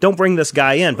 don't bring this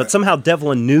guy in. But somehow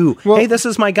Devlin knew, hey, this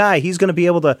is my guy. He's going to be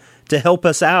able to help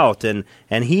us out. And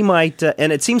he might...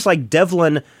 and it seems like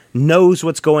Devlin knows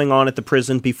what's going on at the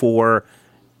prison before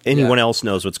anyone else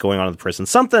knows what's going on at the prison.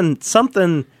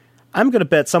 Something... I'm going to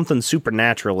bet something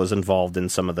supernatural is involved in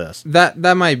some of this. That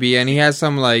might be. And he has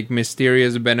some,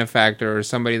 mysterious benefactor or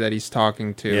somebody that he's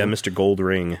talking to. Yeah, Mr.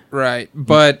 Goldring. Right.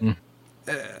 But...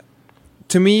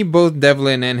 to me, both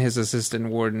Devlin and his assistant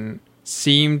warden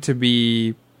seem to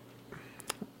be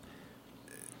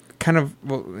kind of,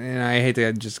 and I hate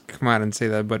to just come out and say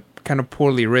that, but kind of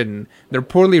poorly written. They're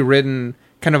poorly written,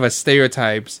 kind of as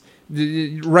stereotypes.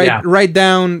 Right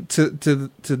down to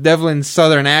Devlin's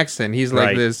southern accent. He's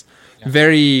like this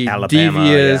very Alabama,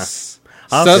 devious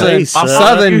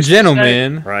southern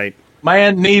gentleman. Right.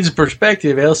 Man needs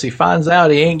perspective, else he finds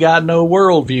out he ain't got no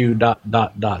worldview.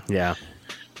 Yeah.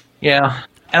 Yeah,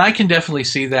 and I can definitely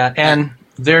see that. And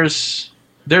there's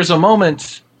a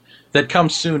moment that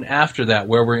comes soon after that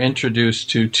where we're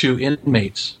introduced to two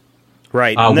inmates.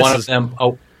 Right. One of them...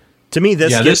 to me,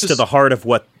 this gets to the heart of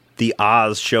what the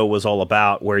Oz show was all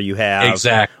about, where you have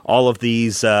all of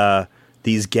these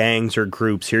gangs or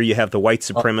groups. Here you have the white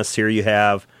supremacists. Here you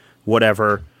have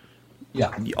whatever...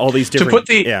 Yeah, all these different...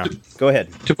 go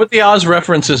ahead. To put the Oz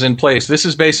references in place, this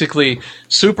is basically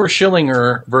Super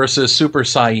Schillinger versus Super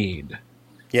Saeed,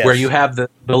 where you have the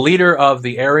leader of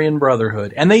the Aryan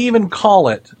Brotherhood, and they even call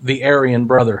it the Aryan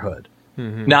Brotherhood.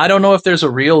 Mm-hmm. Now, I don't know if there's a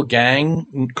real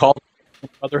gang called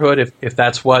Brotherhood, if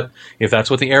that's what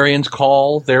the Aryans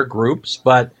call their groups,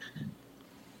 but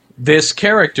this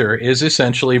character is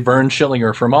essentially Vern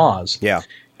Schillinger from Oz. Yeah.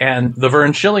 And the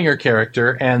Vern Schillinger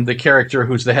character and the character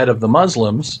who's the head of the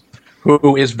Muslims,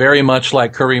 who is very much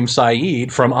like Kareem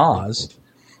Saeed from Oz,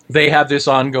 they have this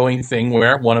ongoing thing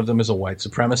where one of them is a white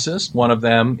supremacist, one of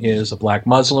them is a black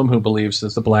Muslim who believes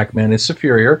that the black man is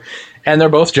superior, and they're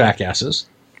both jackasses.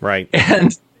 Right.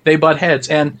 And they butt heads.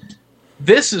 And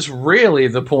this is really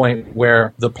the point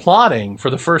where the plotting,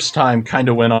 for the first time, kind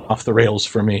of went off the rails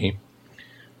for me.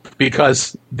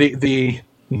 Because the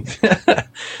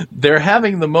they're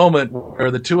having the moment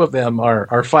where the two of them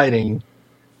are fighting,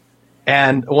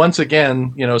 and once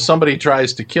again, somebody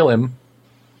tries to kill him.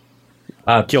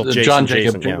 Kill John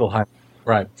Jacob Jason, Jingleheimer,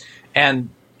 right? And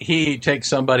he takes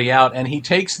somebody out, and he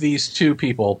takes these two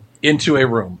people into a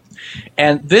room.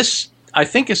 And this, I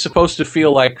think, is supposed to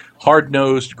feel like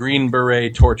hard-nosed Green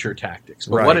Beret torture tactics.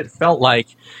 But what it felt like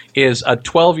is a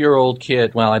 12-year-old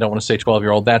kid. Well, I don't want to say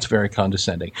 12-year-old. That's very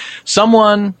condescending.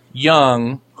 Someone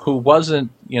young who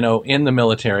wasn't, in the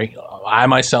military. I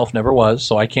myself never was,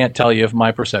 so I can't tell you if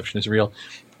my perception is real.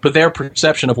 But their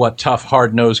perception of what tough,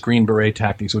 hard-nosed Green Beret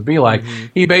tactics would be like,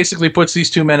 he basically puts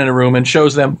these two men in a room and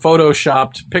shows them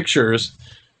photoshopped pictures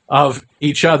of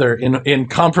each other in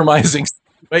compromising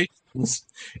situations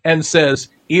and says,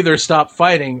 either stop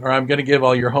fighting or I'm going to give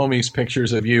all your homies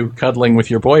pictures of you cuddling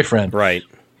with your boyfriend. Right.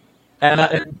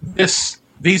 And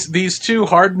these two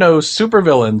hard-nosed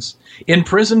supervillains in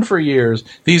prison for years,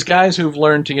 these guys who've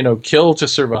learned to, kill to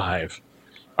survive,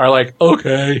 are like,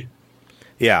 okay.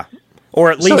 Yeah. Or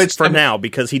at least for now,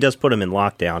 because he does put him in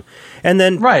lockdown. And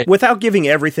then, without giving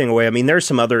everything away, I mean, there's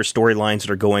some other storylines that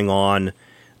are going on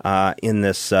in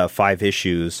this 5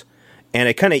 issues, and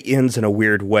it kind of ends in a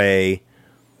weird way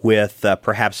with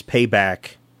perhaps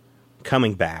Payback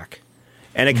coming back.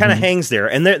 And it kind of hangs there.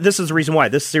 And this is the reason why.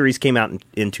 This series came out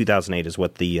in 2008 is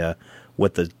what the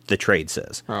trade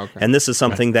says. Oh, okay. And this is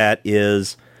something that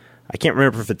is, I can't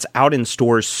remember if it's out in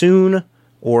stores soon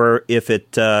or if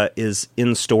it is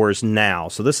in stores now.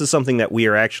 So this is something that we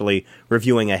are actually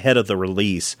reviewing ahead of the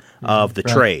release of the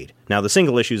trade. Now, the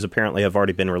single issues apparently have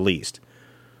already been released.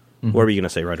 What were you going to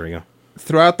say, Rodrigo?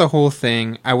 Throughout the whole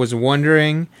thing, I was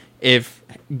wondering if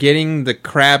getting the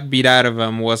crap beat out of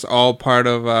him was all part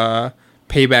of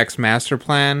Payback's master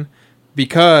plan,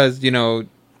 because, you know,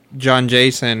 John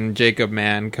Jason, Jacob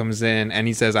Man, comes in and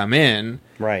he says, I'm in.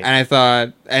 Right. And I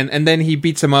thought, and then he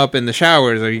beats him up in the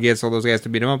showers, or he gets all those guys to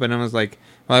beat him up, and I was like,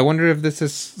 well, I wonder if this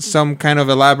is some kind of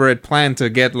elaborate plan to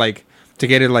get it like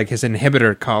his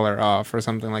inhibitor collar off or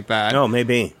something like that. Oh,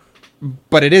 maybe.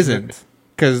 But it isn't,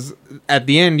 because at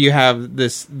the end you have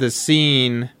this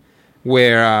scene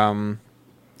where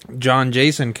John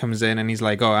Jason comes in and he's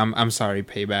like, "Oh, I'm sorry,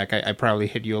 Payback. I probably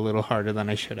hit you a little harder than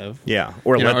I should have." Yeah,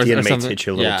 or you let know, the or inmates something. hit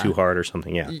you a little too hard or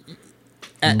something. Yeah,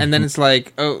 and then it's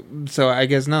like, oh, so I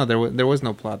guess no, there was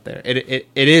no plot there. It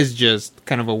is just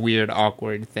kind of a weird,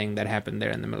 awkward thing that happened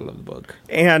there in the middle of the book.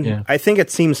 and I think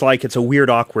it seems like it's a weird,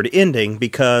 awkward ending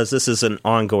because this is an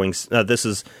ongoing. This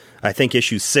is, I think,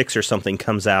 issue 6 or something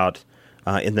comes out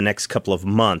in the next couple of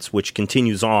months, which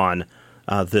continues on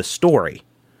this story.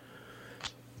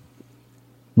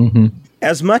 Mm-hmm.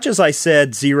 As much as I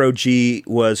said Zero G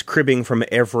was cribbing from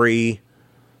every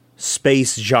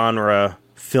space genre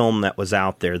film that was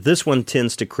out there, this one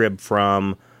tends to crib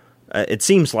from, it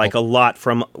seems like, a lot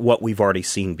from what we've already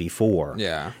seen before.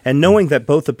 Yeah. And knowing that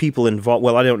both the people involved,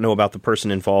 well, I don't know about the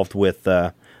person involved with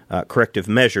corrective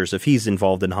measures, if he's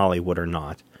involved in Hollywood or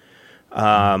not.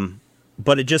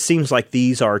 But it just seems like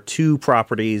these are two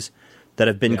properties that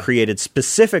have been created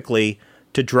specifically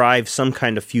to drive some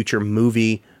kind of future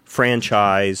movie,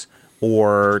 franchise,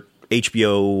 or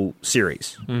HBO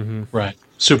series. Mm-hmm. Right.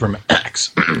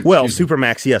 SuperMax. Well,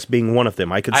 SuperMax, yes, being one of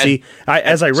them. I could see,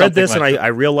 as I read this and I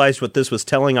realized what this was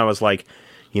telling, I was like,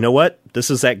 you know what? This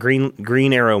is that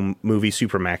Green Arrow movie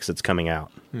SuperMax that's coming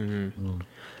out. Mm-hmm.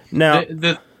 Now,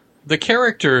 the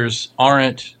characters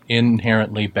aren't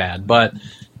inherently bad, but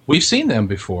we've seen them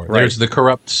before. Right. There's the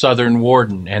corrupt Southern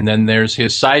warden, and then there's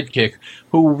his sidekick,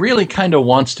 who really kind of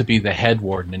wants to be the head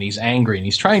warden, and he's angry, and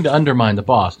he's trying to undermine the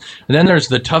boss. And then there's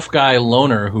the tough guy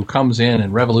loner who comes in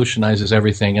and revolutionizes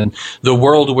everything, and the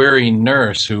world-weary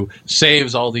nurse who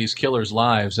saves all these killers'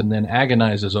 lives and then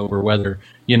agonizes over whether,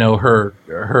 you know,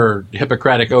 her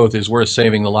Hippocratic oath is worth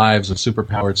saving the lives of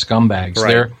superpowered scumbags.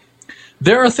 Right.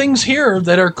 There are things here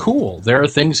that are cool. There are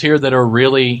things here that are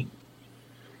really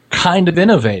kind of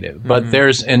innovative, but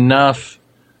there's enough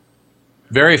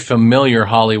very familiar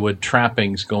Hollywood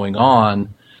trappings going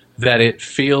on that it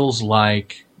feels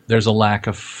like there's a lack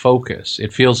of focus.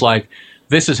 It feels like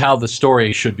this is how the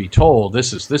story should be told.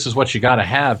 This is what you got to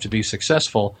have to be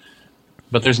successful.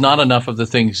 But there's not enough of the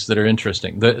things that are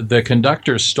interesting. The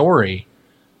conductor's story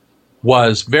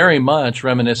was very much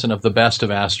reminiscent of the best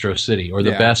of Astro City, or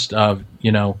the best of,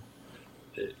 you know,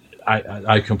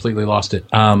 I completely lost it.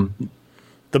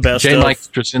 the best J. of... Mike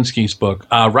Straczynski's book,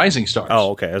 Rising Stars.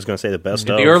 Oh, okay. I was going to say the best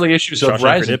of... The early issues of Shawshank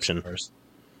Rising Redemption. Stars.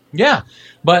 Yeah,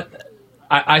 but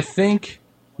I think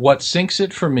what sinks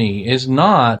it for me is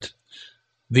not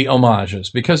the homages,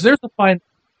 because there's a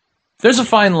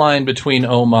fine line between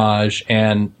homage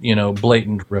and, you know,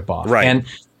 blatant ripoff. Right. And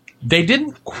they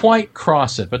didn't quite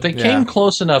cross it, but they came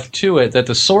close enough to it that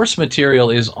the source material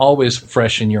is always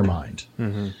fresh in your mind.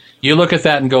 Mm-hmm. You look at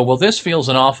that and go, well, this feels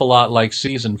an awful lot like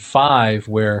season 5,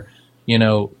 where, you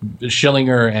know,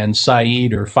 Schillinger and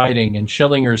Saeed are fighting, and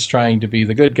Schillinger's trying to be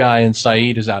the good guy, and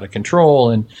Saeed is out of control.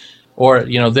 And, or,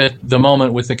 you know, the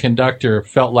moment with the conductor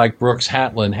felt like Brooks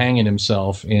Hatlin hanging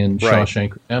himself in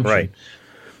Shawshank Redemption. Right.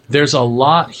 There's a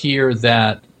lot here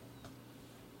that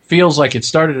feels like it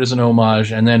started as an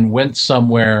homage and then went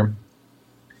somewhere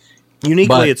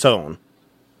Uniquely its own.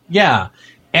 Yeah,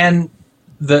 and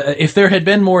if there had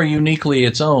been more uniquely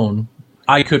its own,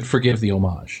 I could forgive the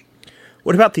homage.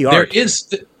 What about the art? There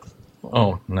is...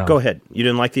 oh, no. Go ahead. You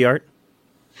didn't like the art?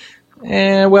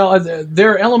 Well,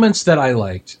 there are elements that I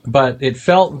liked, but it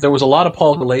felt... There was a lot of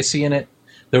Paul Gulacy in it.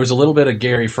 There was a little bit of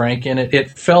Gary Frank in it. It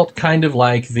felt kind of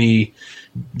like the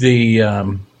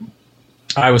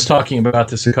I was talking about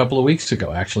this a couple of weeks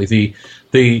ago, actually.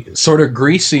 The sort of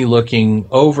greasy-looking,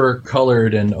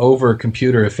 over-colored and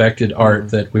over-computer-affected art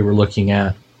that we were looking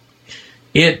at.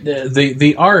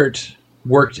 The art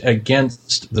worked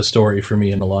against the story for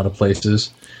me in a lot of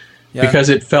places, because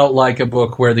it felt like a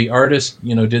book where the artist,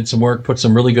 you know, did some work, put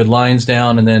some really good lines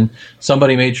down, and then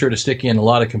somebody made sure to stick in a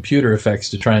lot of computer effects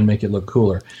to try and make it look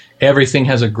cooler. Everything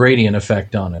has a gradient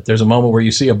effect on it. There's a moment where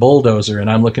you see a bulldozer,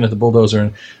 and I'm looking at the bulldozer,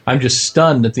 and I'm just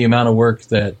stunned at the amount of work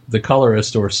that the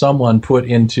colorist or someone put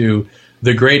into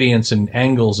the gradients and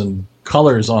angles and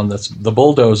colors on the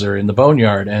bulldozer in the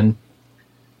boneyard, and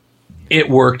it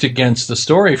worked against the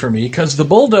story for me, because the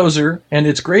bulldozer and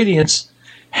its gradients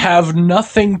have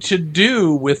nothing to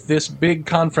do with this big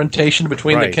confrontation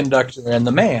between the conductor and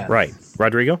the man. Right.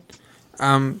 Rodrigo?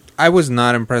 I was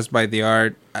not impressed by the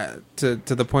art to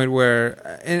the point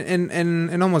where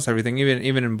in almost everything,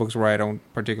 even in books where I don't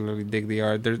particularly dig the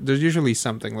art, there's usually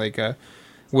something like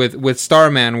with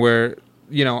Starman where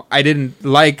I didn't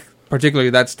like particularly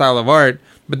that style of art,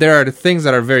 but there are things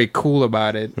that are very cool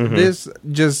about it. Mm-hmm. This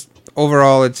just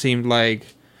overall it seemed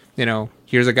like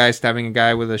here's a guy stabbing a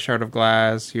guy with a shard of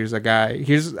glass. Here's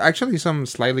actually some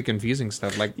slightly confusing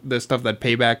stuff, like the stuff that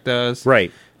Payback does.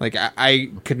 Right. Like,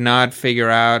 I could not figure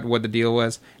out what the deal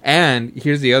was. And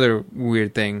here's the other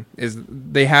weird thing, is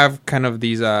they have kind of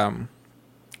these,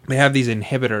 they have these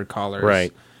inhibitor collars.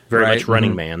 Right. Very much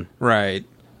Running Man. Right.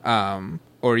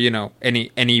 Or,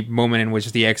 any moment in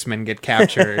which the X-Men get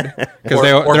captured. Because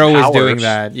they're always doing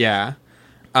that. Yeah.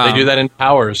 They do that in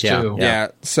Powers, too. Yeah.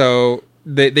 So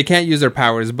they can't use their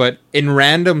powers, but in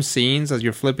random scenes as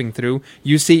you're flipping through,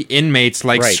 you see inmates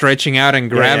stretching out and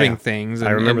grabbing things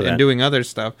and, and doing other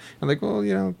stuff. I'm like,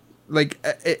 well,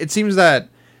 it seems that,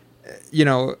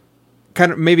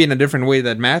 kind of maybe in a different way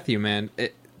that Matthew meant,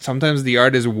 sometimes the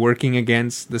art is working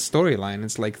against the storyline.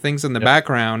 It's like things in the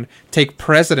background take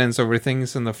precedence over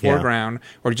things in the foreground,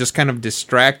 or just kind of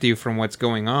distract you from what's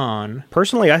going on.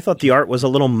 Personally, I thought the art was a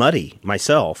little muddy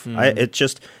myself. It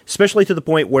just, especially to the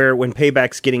point where when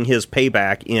Payback's getting his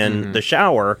payback in the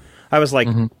shower, I was like,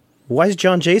 why is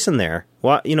John Jason there?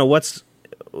 Well,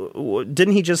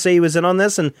 didn't he just say he was in on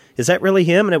this? And is that really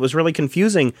him? And it was really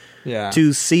confusing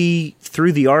to see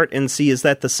through the art and see, is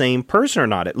that the same person or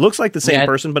not? It looks like the same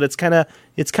person, but it's kind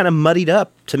of muddied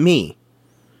up to me.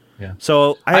 Yeah.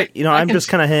 So I'm just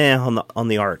kind of on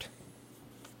the art.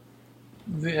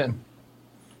 Yeah.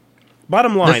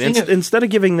 Bottom line, instead of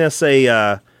giving this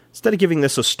a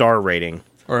star rating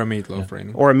or a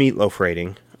meatloaf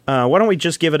rating, why don't we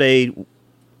just give it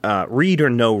a read or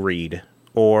no read,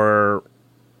 or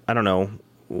I don't know,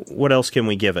 what else can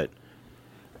we give it?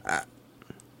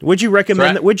 Would you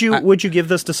recommend that? Would you give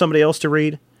this to somebody else to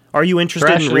read? Are you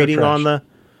interested in reading on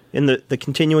the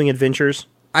continuing adventures?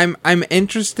 I'm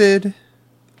interested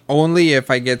only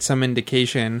if I get some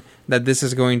indication that this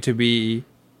is going to be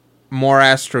more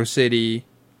Astro City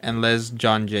and less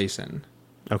John Jason.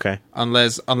 Okay.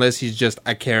 Unless he's just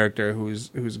a character who's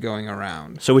going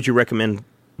around. So would you recommend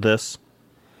this?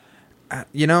 I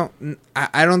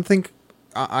don't think.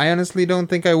 I honestly don't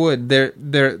think I would.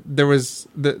 There was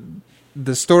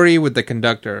the story with the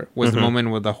conductor was the moment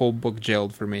where the whole book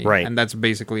jailed for me. Right. And that's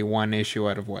basically one issue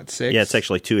out of 6? Yeah, it's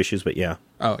actually 2 issues, but yeah.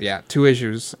 Oh yeah, 2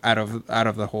 issues out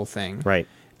of the whole thing. Right.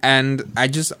 And I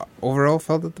just overall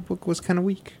felt that the book was kind of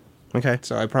weak. Okay.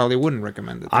 So I probably wouldn't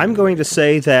recommend it. I'm going to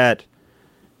say that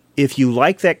if you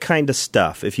like that kind of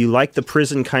stuff, if you like the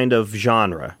prison kind of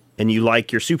genre, and you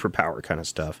like your superpower kind of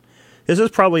stuff, this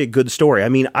is probably a good story. I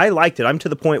mean, I liked it. I'm to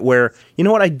the point where,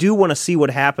 I do want to see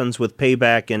what happens with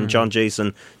Payback and John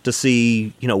Jason to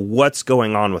see, what's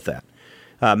going on with that.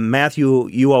 Matthew,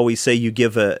 you always say you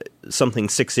give something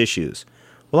 6 issues.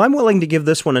 Well, I'm willing to give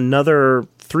this one another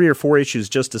 3 or 4 issues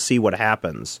just to see what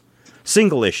happens.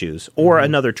 Single issues or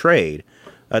another trade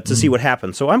to see what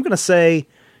happens. So I'm going to say,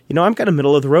 I'm kind of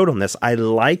middle of the road on this. I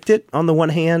liked it on the one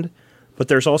hand, but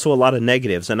there's also a lot of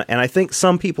negatives. And I think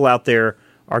some people out there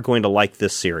are going to like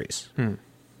this series.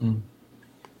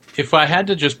 If I had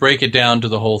to just break it down to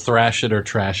the whole thrash it or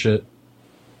trash it,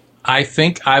 I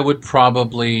think I would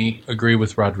probably agree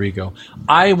with Rodrigo.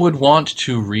 I would want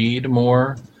to read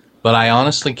more, but I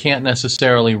honestly can't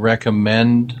necessarily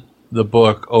recommend the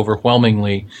book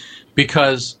overwhelmingly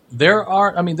because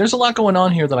there's a lot going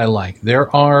on here that I like. There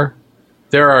are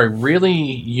really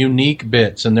unique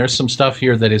bits, and there's some stuff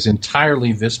here that is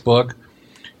entirely this book.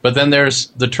 But then there's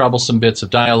the troublesome bits of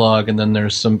dialogue, and then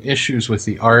there's some issues with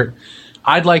the art.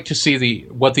 I'd like to see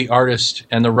what the artist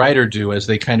and the writer do as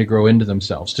they kind of grow into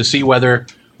themselves, to see whether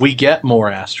we get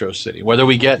more Astro City, whether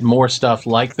we get more stuff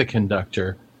like the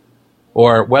conductor,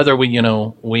 or whether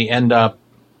we end up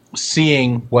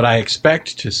seeing what I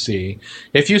expect to see.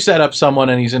 If you set up someone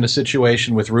and he's in a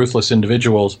situation with ruthless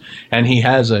individuals, and he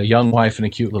has a young wife and a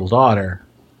cute little daughter,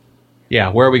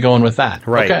 where are we going with that?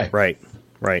 Right, okay.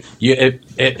 Right.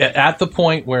 At the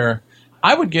point where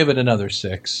I would give it another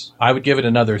 6. I would give it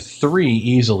another 3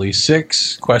 easily.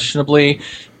 6, questionably.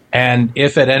 And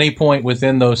if at any point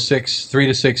within those 3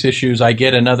 to 6 issues I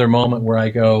get another moment where I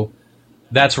go,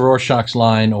 that's Rorschach's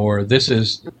line, or this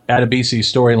is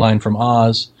Adebisi's storyline from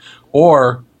Oz,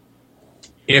 or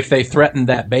if they threatened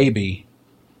that baby,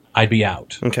 I'd be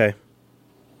out. Okay.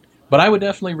 But I would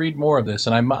definitely read more of this,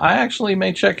 and I actually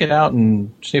may check it out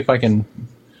and see if I can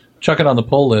chuck it on the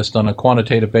pull list on a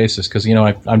quantitative basis, because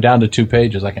I'm down to 2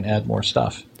 pages. I can add more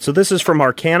stuff. So this is from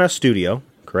Arcana Studio,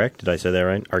 correct? Did I say that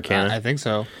right? Arcana? I think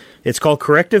so. It's called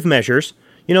Corrective Measures.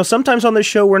 You know, sometimes on this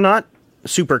show we're not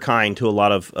super kind to a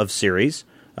lot of series.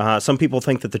 Some people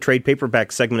think that the trade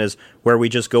paperback segment is where we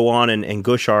just go on and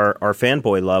gush our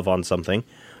fanboy love on something.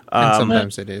 And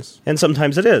sometimes it is. And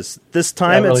sometimes it is. This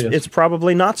time it's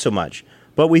probably not so much.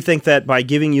 But we think that by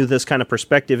giving you this kind of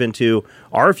perspective into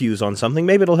our views on something,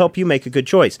 maybe it'll help you make a good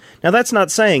choice. Now, that's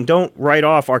not saying don't write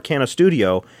off Arcana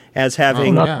Studio as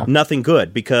having nothing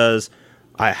good, because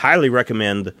I highly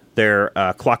recommend their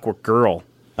Clockwork Girl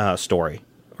story,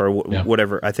 or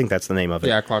whatever. I think that's the name of it.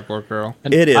 Yeah, Clockwork Girl.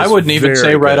 And it is. I wouldn't even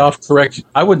say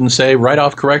I wouldn't say write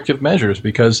off corrective measures,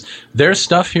 because there's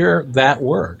stuff here that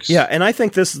works. Yeah, and I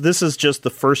think this is just the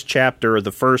first chapter, or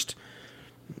the first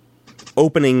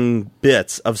opening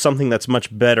bits of something that's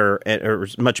much better, or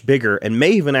much bigger, and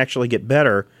may even actually get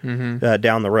better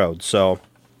down the road. So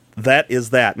that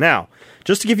is that. Now,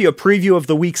 just to give you a preview of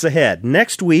the weeks ahead,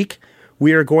 next week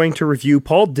we are going to review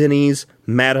Paul Dini's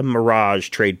Madame Mirage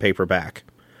trade paperback.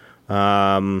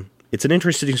 It's an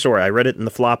interesting story. I read it in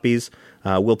the floppies.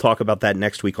 We'll talk about that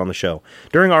next week on the show.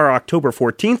 During our October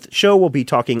 14th show, we'll be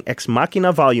talking Ex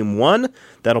Machina Volume 1.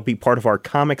 That'll be part of our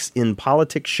Comics in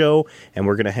Politics show, and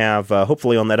we're going to have,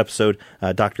 hopefully on that episode,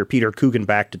 Dr. Peter Coogan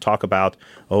back to talk about,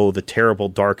 the terrible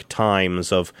dark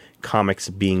times of comics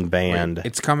being banned. Wait,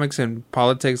 it's Comics in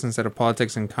Politics instead of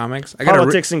Politics in Comics?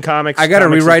 Politics and Comics. I got to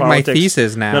rewrite my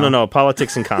thesis now. No,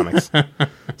 Politics and Comics.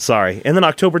 Sorry. And then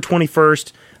October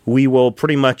 21st, we will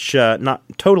pretty much not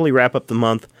totally wrap up the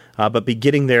month, but be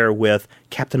getting there with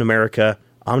Captain America,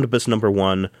 Omnibus number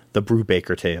 1, The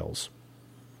Brubaker Tales.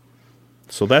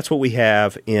 So that's what we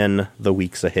have in the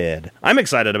weeks ahead. I'm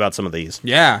excited about some of these.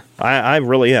 Yeah. I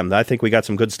really am. I think we got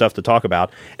some good stuff to talk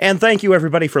about. And thank you,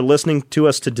 everybody, for listening to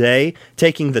us today,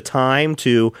 taking the time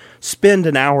to spend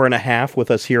an hour and a half with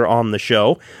us here on the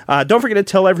show. Don't forget to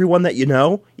tell everyone that you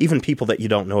know, even people that you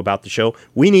don't know about the show.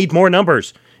 We need more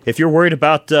numbers. If you're worried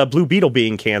about Blue Beetle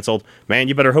being canceled, man,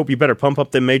 you better pump up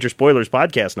them Major Spoilers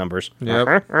podcast numbers.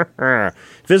 Yep.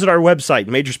 Visit our website,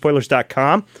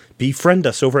 majorspoilers.com. Befriend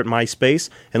us over at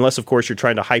MySpace, unless, of course, you're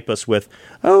trying to hype us with,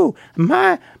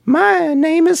 my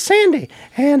name is Sandy,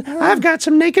 and I've got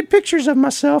some naked pictures of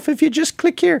myself if you just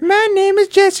click here. My name is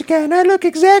Jessica, and I look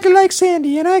exactly like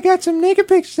Sandy, and I got some naked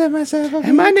pictures of myself.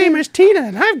 And my name is Tina,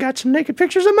 and I've got some naked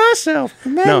pictures of myself.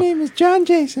 And my name is John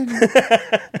Jason.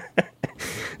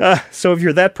 So if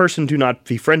you're that person, do not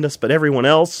befriend us, but everyone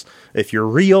else, if you're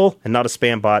real and not a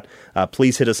spam bot,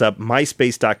 please hit us up,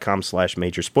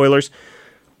 myspace.com/majorspoilers.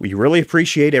 We really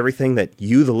appreciate everything that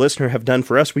you, the listener, have done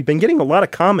for us. We've been getting a lot of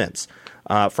comments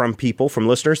from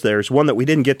listeners. There's one that we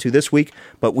didn't get to this week,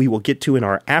 but we will get to in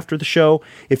our After the Show.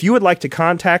 If you would like to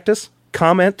contact us,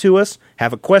 comment to us,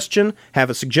 have a question, have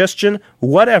a suggestion,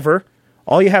 whatever,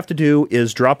 all you have to do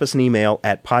is drop us an email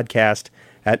at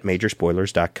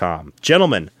podcast@majorspoilers.com.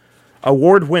 Gentlemen,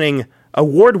 award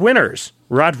winners,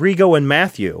 Rodrigo and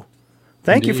Matthew,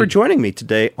 thank you for joining me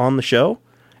today on the show.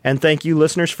 And thank you,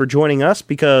 listeners, for joining us,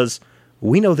 because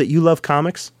we know that you love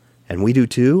comics, and we do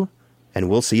too, and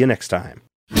we'll see you next time.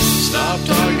 Stop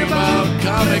talking about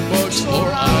comic books or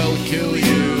I'll kill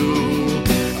you.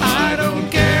 I don't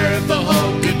care if the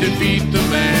Hulk could defeat the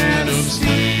man.